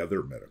any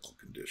other medical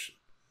condition.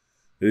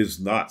 It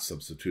is not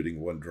substituting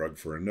one drug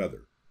for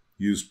another.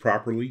 Used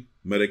properly,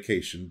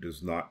 medication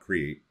does not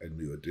create a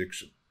new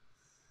addiction.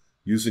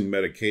 Using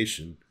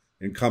medication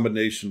in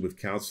combination with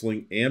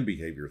counseling and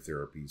behavior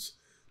therapies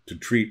to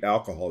treat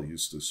alcohol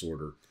use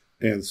disorder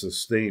and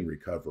sustain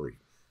recovery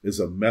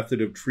is a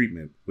method of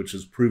treatment which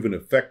has proven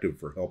effective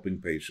for helping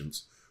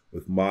patients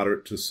with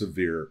moderate to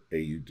severe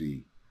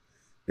AUD.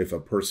 If a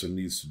person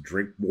needs to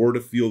drink more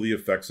to feel the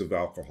effects of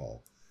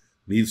alcohol,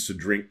 needs to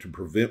drink to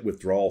prevent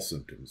withdrawal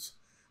symptoms,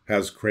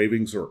 has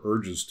cravings or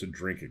urges to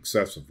drink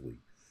excessively,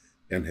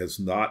 and has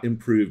not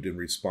improved in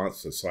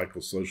response to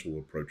psychosocial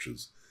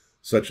approaches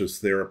such as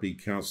therapy,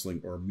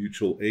 counseling, or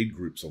mutual aid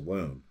groups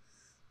alone,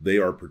 they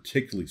are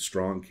particularly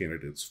strong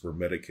candidates for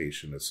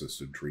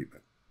medication-assisted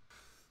treatment.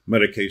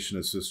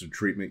 Medication-assisted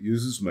treatment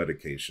uses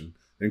medication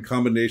in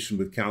combination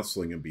with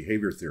counseling and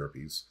behavior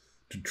therapies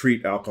to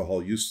treat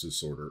alcohol use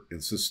disorder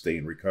and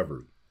sustain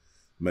recovery.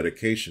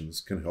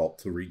 Medications can help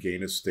to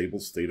regain a stable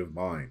state of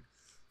mind,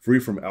 free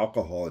from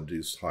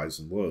alcohol-induced highs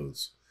and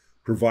lows,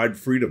 provide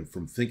freedom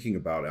from thinking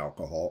about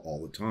alcohol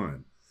all the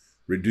time,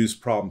 reduce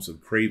problems of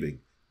craving,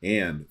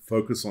 and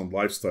focus on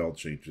lifestyle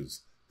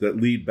changes that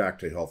lead back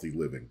to healthy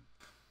living.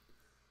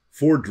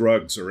 4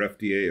 drugs are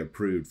FDA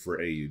approved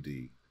for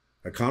AUD.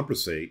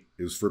 Acompressate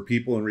is for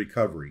people in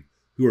recovery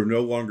who are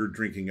no longer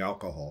drinking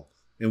alcohol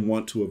and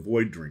want to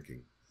avoid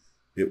drinking.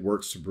 It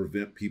works to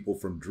prevent people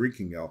from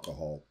drinking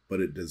alcohol, but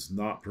it does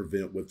not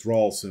prevent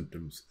withdrawal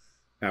symptoms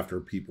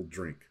after people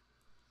drink.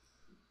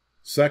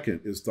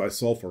 Second is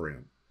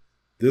disulfiram.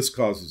 This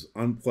causes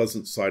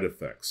unpleasant side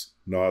effects,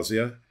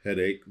 nausea,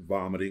 headache,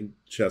 vomiting,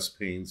 chest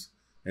pains,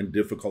 and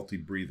difficulty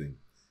breathing,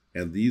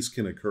 and these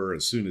can occur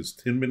as soon as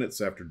 10 minutes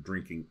after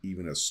drinking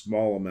even a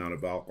small amount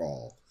of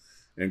alcohol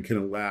and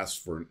can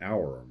last for an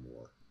hour or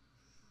more.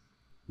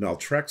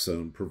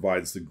 Naltrexone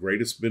provides the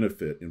greatest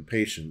benefit in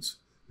patients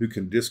who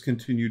can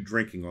discontinue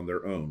drinking on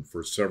their own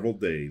for several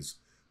days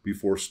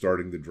before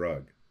starting the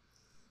drug.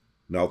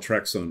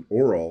 Naltrexone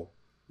oral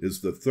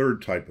is the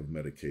third type of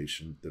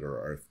medication that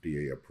are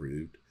FDA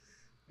approved,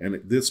 and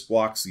this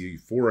blocks the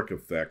euphoric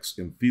effects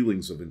and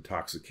feelings of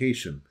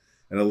intoxication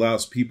and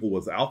allows people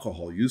with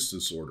alcohol use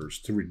disorders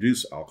to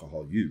reduce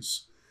alcohol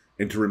use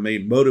and to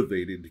remain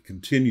motivated to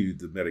continue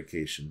the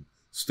medication,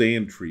 stay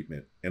in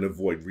treatment, and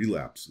avoid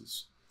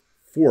relapses.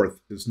 Fourth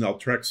is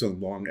naltrexone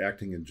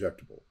long-acting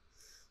injectable.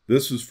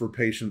 This is for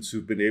patients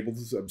who've been able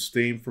to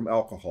abstain from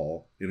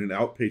alcohol in an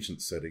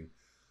outpatient setting,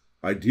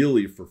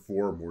 ideally for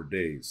 4 or more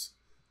days.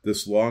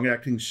 This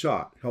long-acting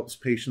shot helps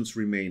patients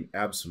remain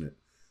abstinent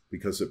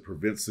because it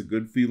prevents the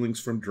good feelings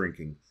from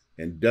drinking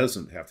and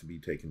doesn't have to be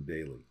taken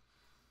daily.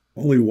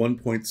 Only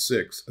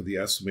 1.6 of the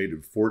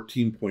estimated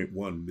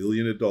 14.1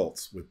 million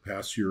adults with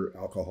past year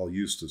alcohol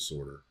use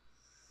disorder,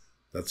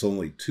 that's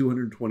only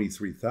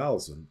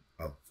 223,000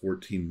 of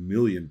 14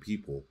 million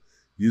people,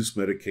 use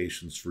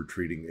medications for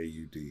treating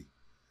AUD.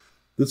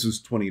 This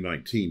is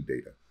 2019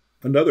 data.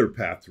 Another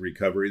path to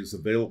recovery is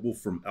available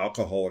from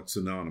Alcoholics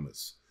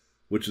Anonymous,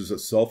 which is a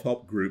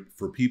self-help group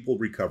for people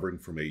recovering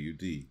from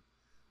AUD.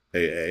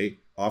 AA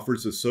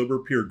offers a sober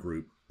peer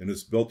group and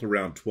is built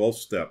around 12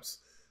 steps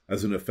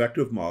as an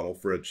effective model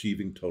for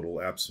achieving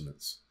total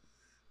abstinence.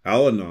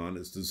 Al-Anon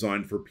is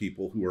designed for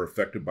people who are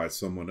affected by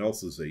someone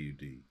else's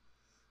AUD.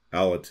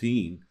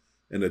 Al-Teen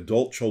and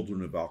adult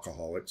children of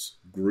alcoholics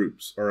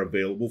groups are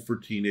available for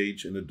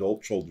teenage and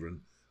adult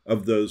children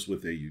of those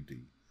with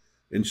AUD.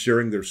 In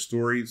sharing their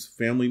stories,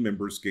 family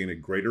members gain a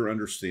greater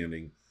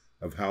understanding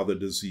of how the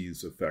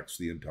disease affects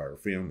the entire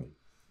family.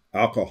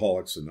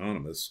 Alcoholics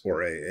Anonymous,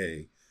 or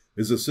AA,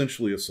 is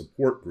essentially a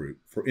support group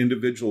for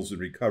individuals in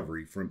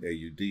recovery from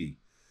AUD.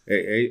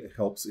 AA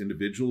helps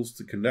individuals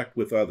to connect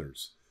with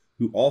others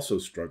who also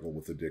struggle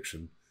with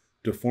addiction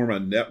to form a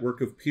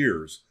network of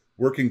peers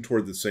working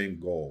toward the same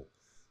goal: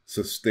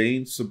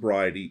 sustained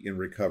sobriety in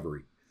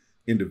recovery.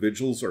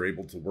 Individuals are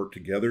able to work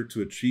together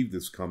to achieve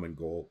this common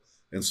goal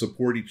and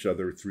support each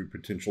other through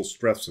potential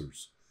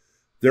stressors,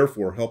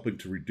 therefore helping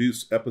to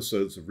reduce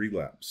episodes of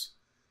relapse.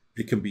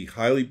 It can be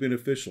highly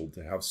beneficial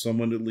to have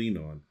someone to lean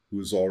on who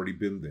has already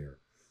been there,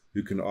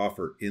 who can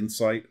offer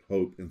insight,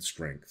 hope, and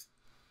strength.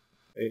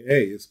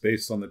 AA is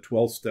based on the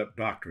 12-step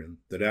doctrine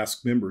that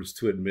asks members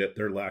to admit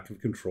their lack of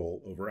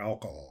control over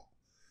alcohol.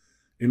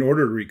 In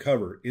order to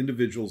recover,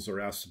 individuals are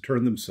asked to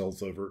turn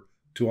themselves over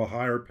to a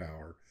higher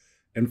power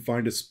and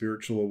find a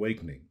spiritual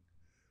awakening.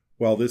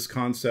 While this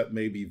concept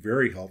may be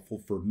very helpful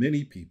for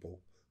many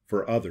people,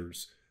 for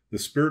others, the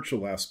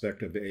spiritual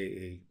aspect of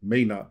AA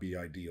may not be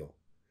ideal.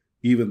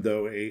 Even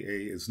though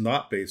AA is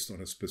not based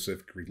on a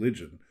specific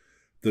religion,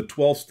 the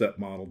 12-step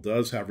model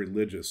does have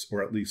religious,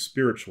 or at least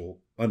spiritual,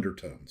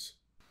 undertones.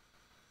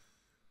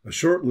 A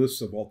short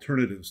list of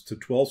alternatives to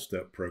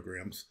 12-step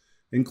programs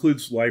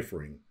includes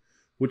LifeRing,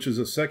 which is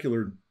a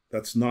secular,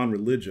 that's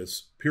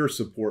non-religious, peer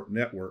support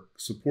network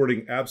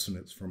supporting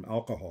abstinence from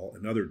alcohol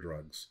and other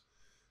drugs.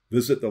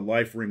 Visit the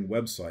LifeRing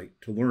website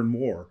to learn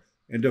more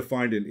and to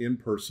find an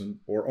in-person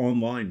or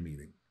online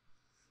meeting.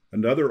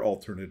 Another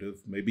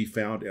alternative may be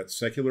found at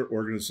secular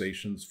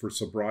organizations for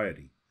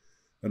sobriety.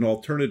 an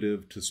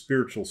alternative to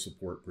spiritual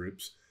support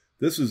groups.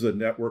 This is a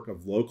network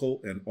of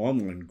local and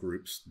online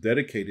groups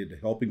dedicated to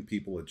helping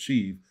people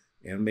achieve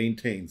and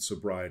maintain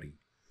sobriety.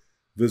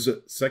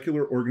 Visit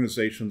Secular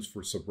Organizations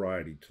for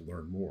Sobriety to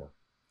learn more.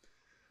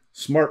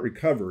 Smart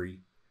Recovery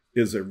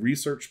is a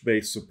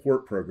research-based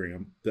support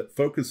program that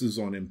focuses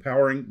on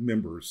empowering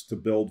members to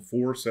build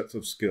 4 sets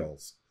of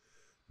skills: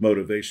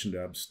 motivation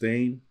to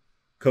abstain,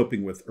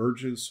 coping with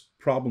urges,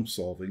 problem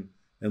solving,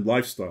 and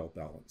lifestyle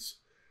balance.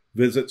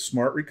 Visit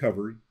Smart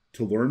Recovery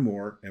to learn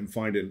more and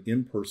find an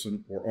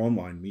in-person or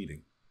online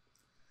meeting.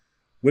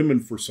 Women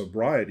for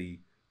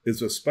Sobriety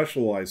is a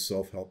specialized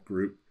self-help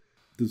group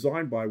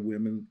designed by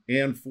women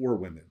and for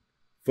women,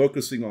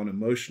 focusing on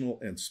emotional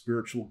and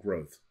spiritual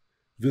growth.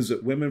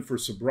 Visit Women for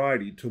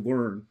Sobriety to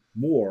learn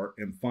more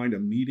and find a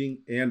meeting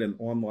and an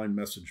online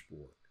message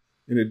board.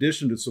 In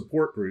addition to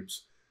support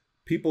groups,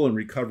 people in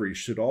recovery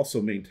should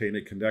also maintain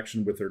a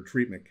connection with their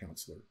treatment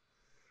counselor.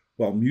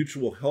 While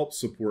mutual help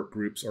support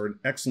groups are an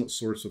excellent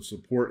source of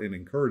support and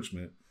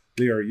encouragement,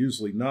 they are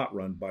usually not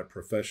run by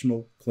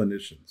professional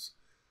clinicians.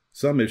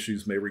 Some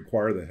issues may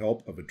require the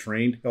help of a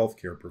trained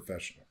healthcare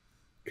professional.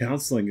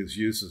 Counseling is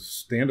used as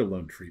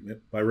standalone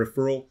treatment by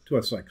referral to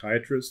a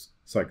psychiatrist,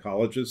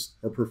 psychologist,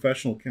 or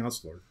professional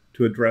counselor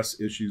to address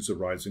issues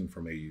arising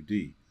from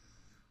AUD.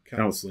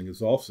 Counseling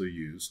is also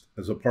used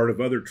as a part of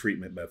other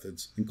treatment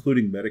methods,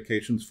 including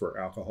medications for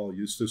alcohol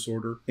use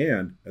disorder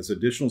and as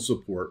additional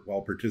support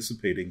while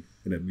participating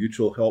in a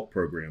mutual help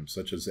program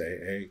such as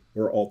AA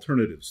or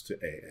alternatives to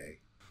AA.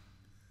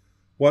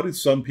 Why do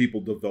some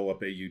people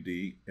develop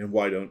AUD and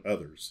why don't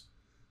others?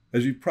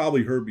 As you've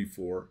probably heard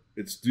before,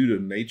 it's due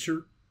to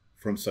nature,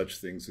 from such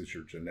things as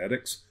your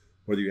genetics,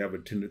 whether you have a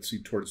tendency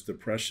towards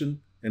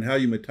depression, and how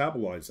you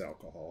metabolize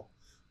alcohol,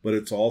 but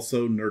it's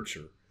also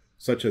nurture,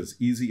 such as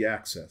easy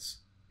access,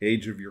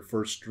 age of your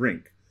first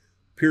drink,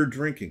 peer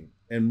drinking,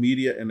 and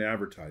media and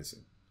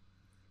advertising.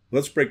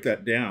 Let's break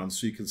that down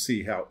so you can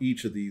see how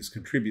each of these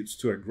contributes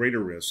to a greater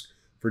risk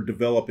for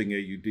developing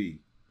AUD.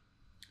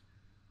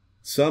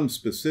 Some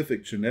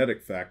specific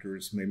genetic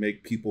factors may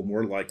make people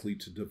more likely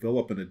to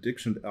develop an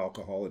addiction to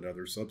alcohol and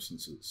other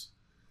substances.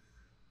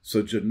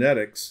 So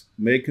genetics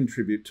may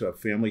contribute to a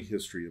family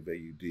history of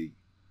AUD.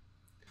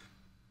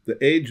 The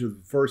age of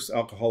the first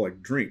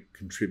alcoholic drink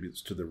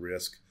contributes to the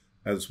risk.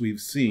 As we've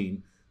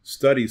seen,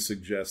 studies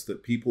suggest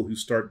that people who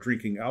start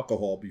drinking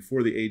alcohol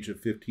before the age of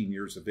 15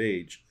 years of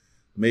age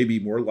may be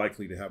more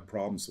likely to have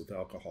problems with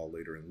alcohol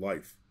later in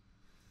life.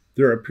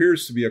 There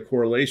appears to be a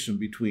correlation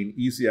between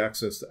easy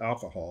access to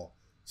alcohol,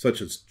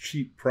 such as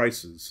cheap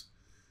prices,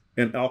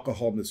 and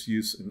alcohol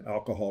misuse and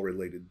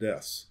alcohol-related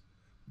deaths.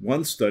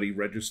 One study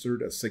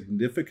registered a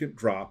significant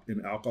drop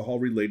in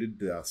alcohol-related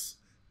deaths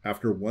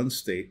after one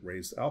state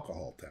raised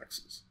alcohol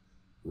taxes.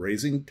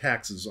 Raising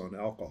taxes on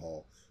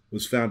alcohol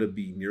was found to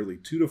be nearly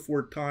 2 to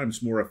 4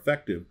 times more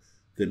effective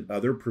than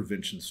other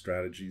prevention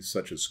strategies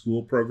such as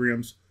school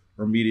programs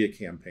or media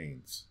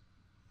campaigns.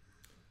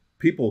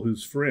 People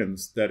whose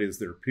friends, that is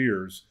their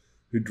peers,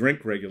 who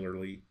drink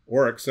regularly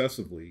or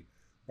excessively,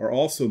 are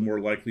also more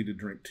likely to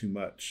drink too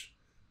much.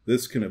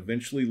 This can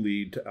eventually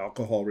lead to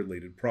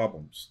alcohol-related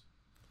problems.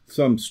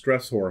 Some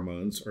stress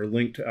hormones are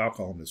linked to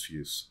alcohol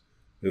misuse.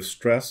 If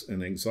stress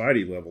and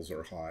anxiety levels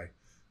are high,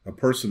 a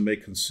person may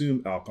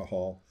consume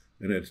alcohol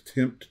in an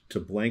attempt to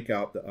blank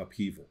out the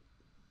upheaval.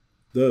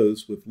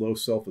 Those with low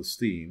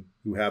self-esteem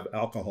who have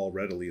alcohol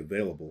readily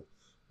available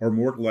are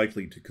more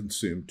likely to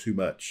consume too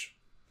much.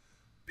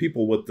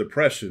 People with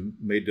depression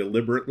may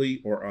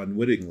deliberately or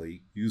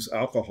unwittingly use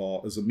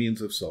alcohol as a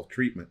means of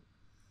self-treatment.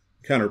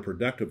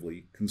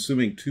 Counterproductively,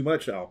 consuming too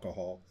much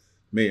alcohol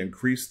may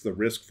increase the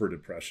risk for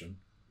depression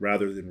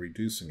rather than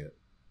reducing it.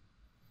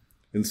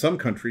 In some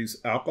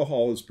countries,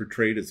 alcohol is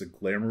portrayed as a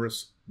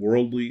glamorous,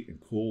 worldly, and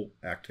cool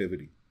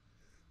activity.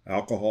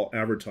 Alcohol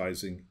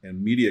advertising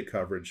and media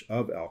coverage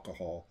of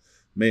alcohol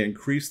may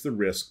increase the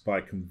risk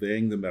by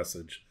conveying the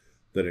message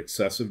that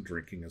excessive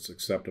drinking is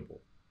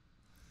acceptable.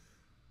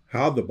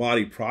 How the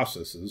body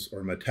processes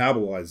or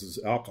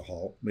metabolizes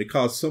alcohol may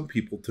cause some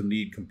people to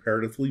need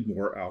comparatively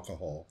more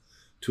alcohol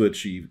to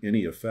achieve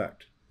any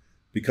effect.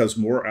 Because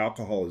more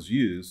alcohol is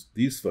used,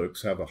 these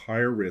folks have a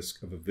higher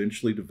risk of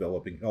eventually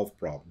developing health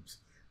problems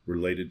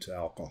related to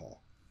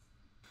alcohol.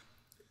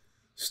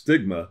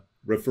 Stigma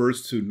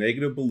refers to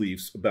negative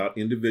beliefs about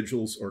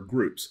individuals or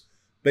groups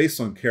based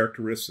on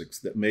characteristics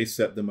that may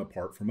set them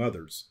apart from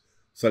others,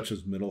 such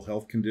as mental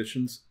health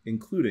conditions,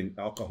 including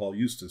alcohol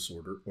use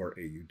disorder or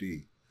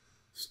AUD.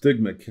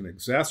 Stigma can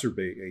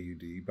exacerbate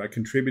AUD by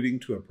contributing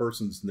to a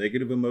person's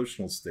negative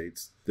emotional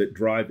states that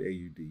drive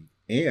AUD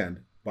and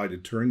by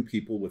deterring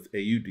people with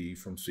AUD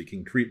from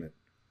seeking treatment.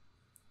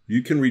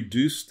 You can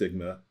reduce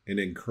stigma and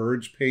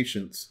encourage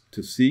patients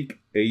to seek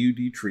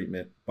AUD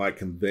treatment by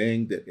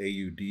conveying that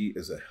AUD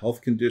is a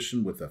health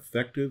condition with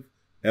effective,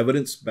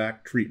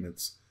 evidence-backed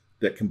treatments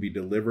that can be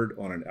delivered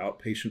on an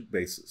outpatient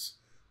basis,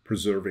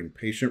 preserving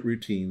patient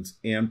routines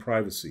and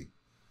privacy.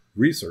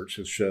 Research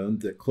has shown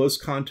that close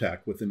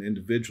contact with an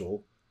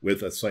individual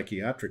with a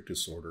psychiatric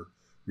disorder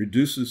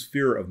reduces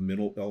fear of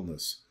mental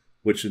illness,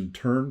 which in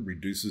turn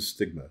reduces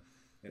stigma,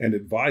 and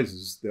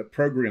advises that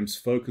programs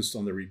focused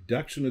on the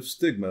reduction of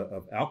stigma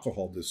of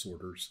alcohol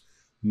disorders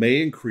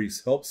may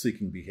increase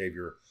help-seeking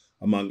behavior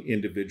among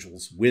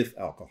individuals with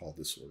alcohol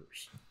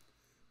disorders.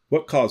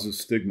 What causes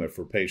stigma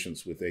for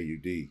patients with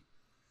AUD?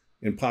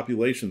 In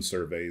population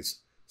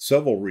surveys,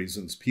 several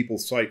reasons people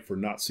cite for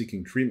not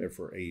seeking treatment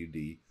for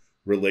AUD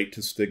relate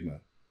to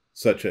stigma,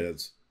 such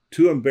as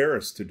too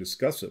embarrassed to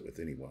discuss it with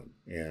anyone,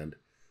 and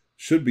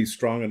should be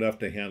strong enough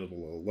to handle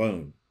it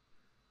alone,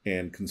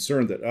 and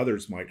concern that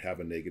others might have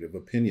a negative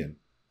opinion.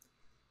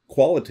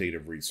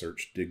 Qualitative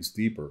research digs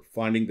deeper,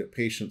 finding that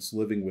patients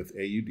living with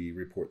AUD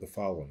report the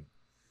following.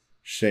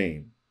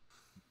 Shame.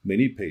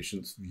 Many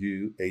patients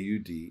view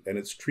AUD and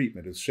its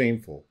treatment as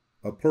shameful,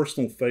 a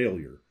personal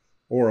failure,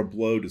 or a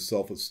blow to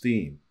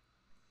self-esteem.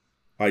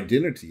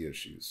 Identity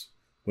issues.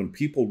 When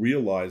people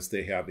realize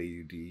they have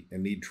AUD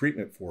and need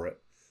treatment for it,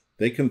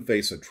 they can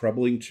face a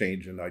troubling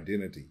change in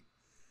identity.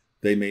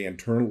 They may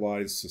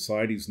internalize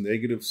society's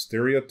negative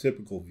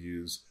stereotypical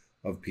views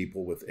of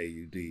people with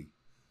AUD.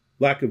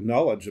 Lack of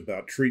knowledge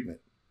about treatment.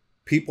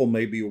 People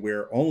may be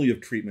aware only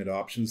of treatment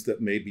options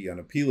that may be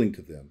unappealing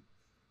to them.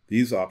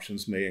 These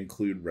options may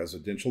include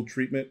residential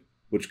treatment,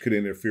 which could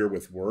interfere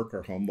with work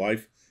or home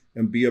life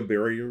and be a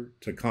barrier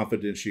to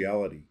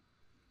confidentiality,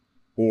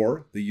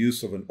 or the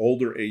use of an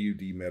older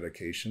AUD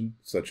medication,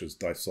 such as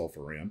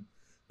disulfiram,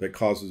 that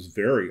causes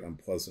very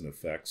unpleasant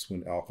effects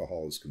when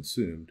alcohol is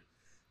consumed,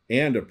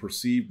 and a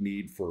perceived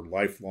need for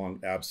lifelong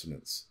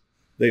abstinence.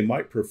 They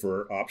might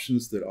prefer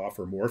options that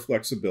offer more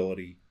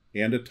flexibility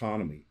and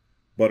autonomy,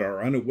 but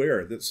are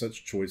unaware that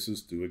such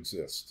choices do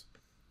exist.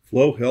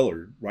 Flo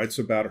Hillard writes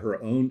about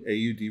her own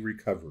AUD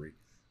recovery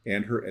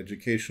and her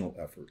educational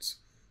efforts.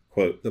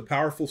 Quote, "The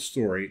powerful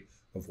story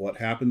of what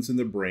happens in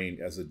the brain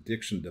as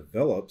addiction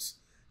develops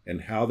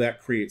and how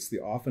that creates the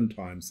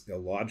oftentimes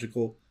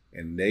illogical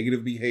and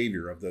negative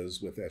behavior of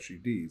those with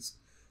SUDs,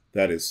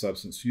 that is,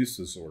 substance use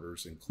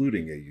disorders,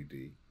 including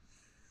AUD.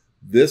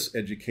 This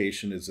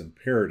education is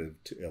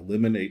imperative to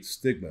eliminate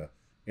stigma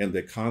and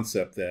the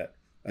concept that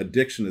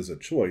addiction is a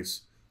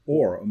choice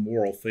or a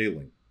moral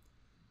failing."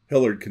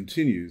 Hillard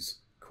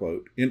continues,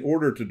 quote, "In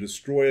order to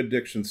destroy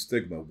addiction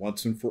stigma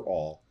once and for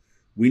all,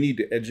 we need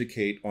to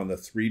educate on the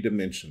three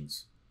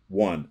dimensions.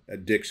 1.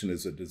 Addiction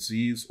is a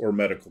disease or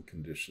medical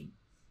condition.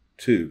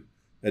 2.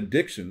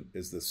 Addiction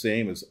is the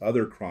same as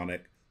other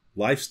chronic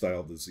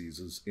lifestyle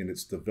diseases in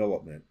its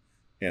development.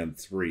 And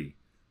 3.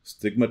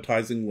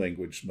 Stigmatizing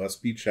language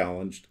must be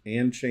challenged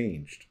and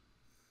changed."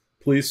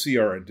 Please see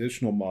our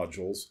additional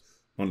modules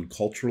on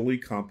culturally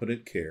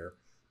competent care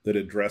that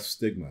address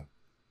stigma,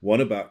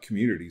 one about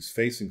communities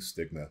facing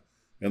stigma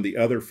and the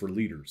other for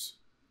leaders.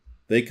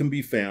 They can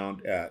be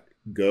found at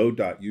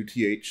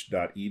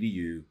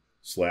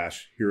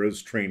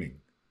go.uth.edu/heroestraining.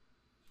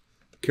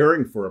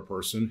 Caring for a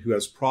person who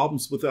has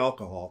problems with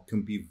alcohol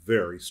can be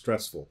very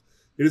stressful.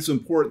 It is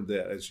important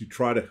that as you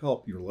try to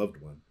help your loved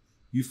one,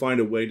 you find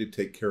a way to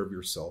take care of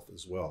yourself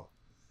as well.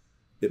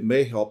 It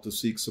may help to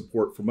seek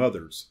support from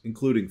others,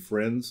 including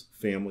friends,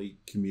 family,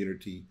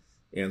 community,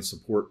 and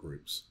support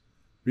groups.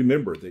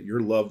 Remember that your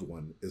loved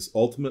one is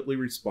ultimately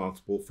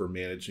responsible for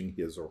managing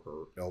his or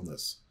her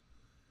illness.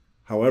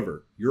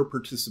 However, your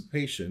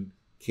participation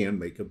can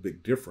make a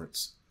big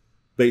difference.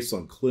 Based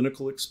on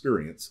clinical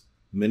experience,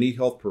 many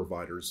health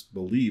providers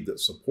believe that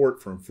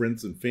support from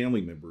friends and family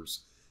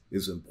members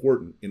is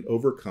important in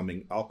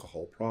overcoming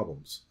alcohol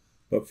problems.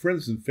 But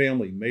friends and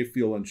family may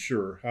feel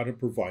unsure how to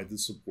provide the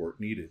support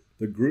needed.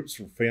 The groups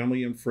for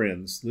family and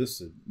friends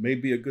listed may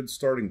be a good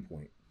starting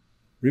point.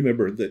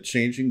 Remember that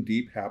changing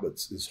deep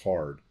habits is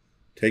hard,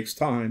 takes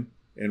time,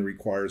 and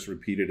requires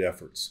repeated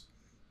efforts.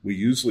 We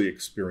usually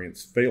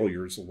experience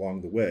failures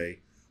along the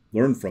way,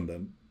 learn from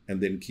them,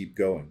 and then keep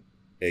going.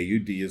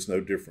 AUD is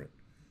no different.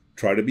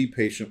 Try to be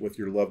patient with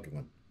your loved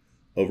one.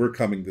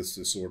 Overcoming this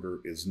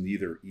disorder is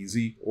neither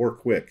easy or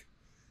quick.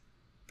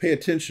 Pay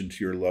attention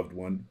to your loved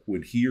one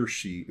when he or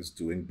she is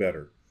doing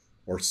better,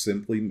 or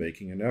simply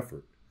making an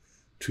effort.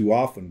 Too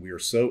often we are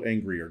so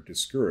angry or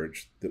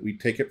discouraged that we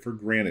take it for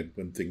granted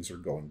when things are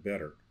going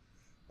better.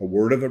 A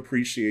word of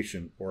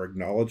appreciation or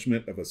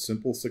acknowledgement of a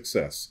simple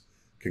success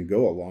can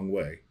go a long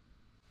way.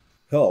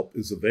 Help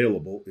is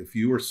available if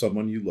you or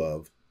someone you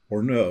love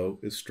or know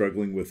is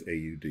struggling with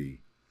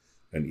AUD.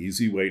 An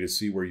easy way to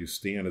see where you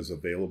stand is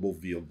available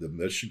via the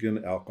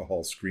Michigan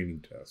Alcohol Screening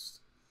Test.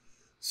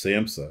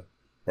 SAMHSA,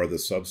 or the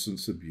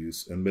Substance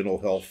Abuse and Mental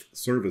Health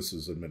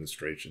Services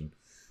Administration,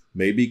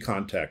 may be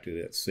contacted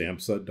at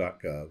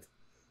samhsa.gov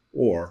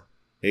or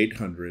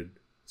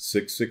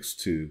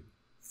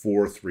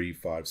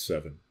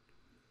 800-662-4357.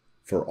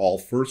 For all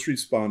first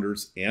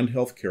responders and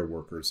healthcare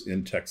workers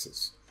in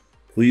Texas,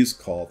 please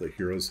call the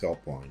Heroes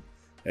Helpline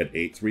at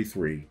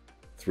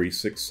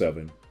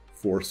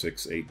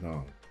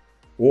 833-367-4689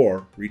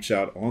 or reach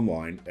out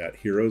online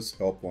at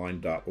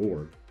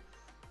heroeshelpline.org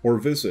or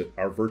visit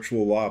our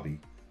virtual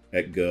lobby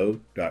at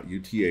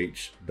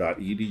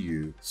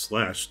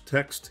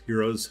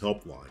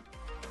go.uth.edu/textheroeshelpline.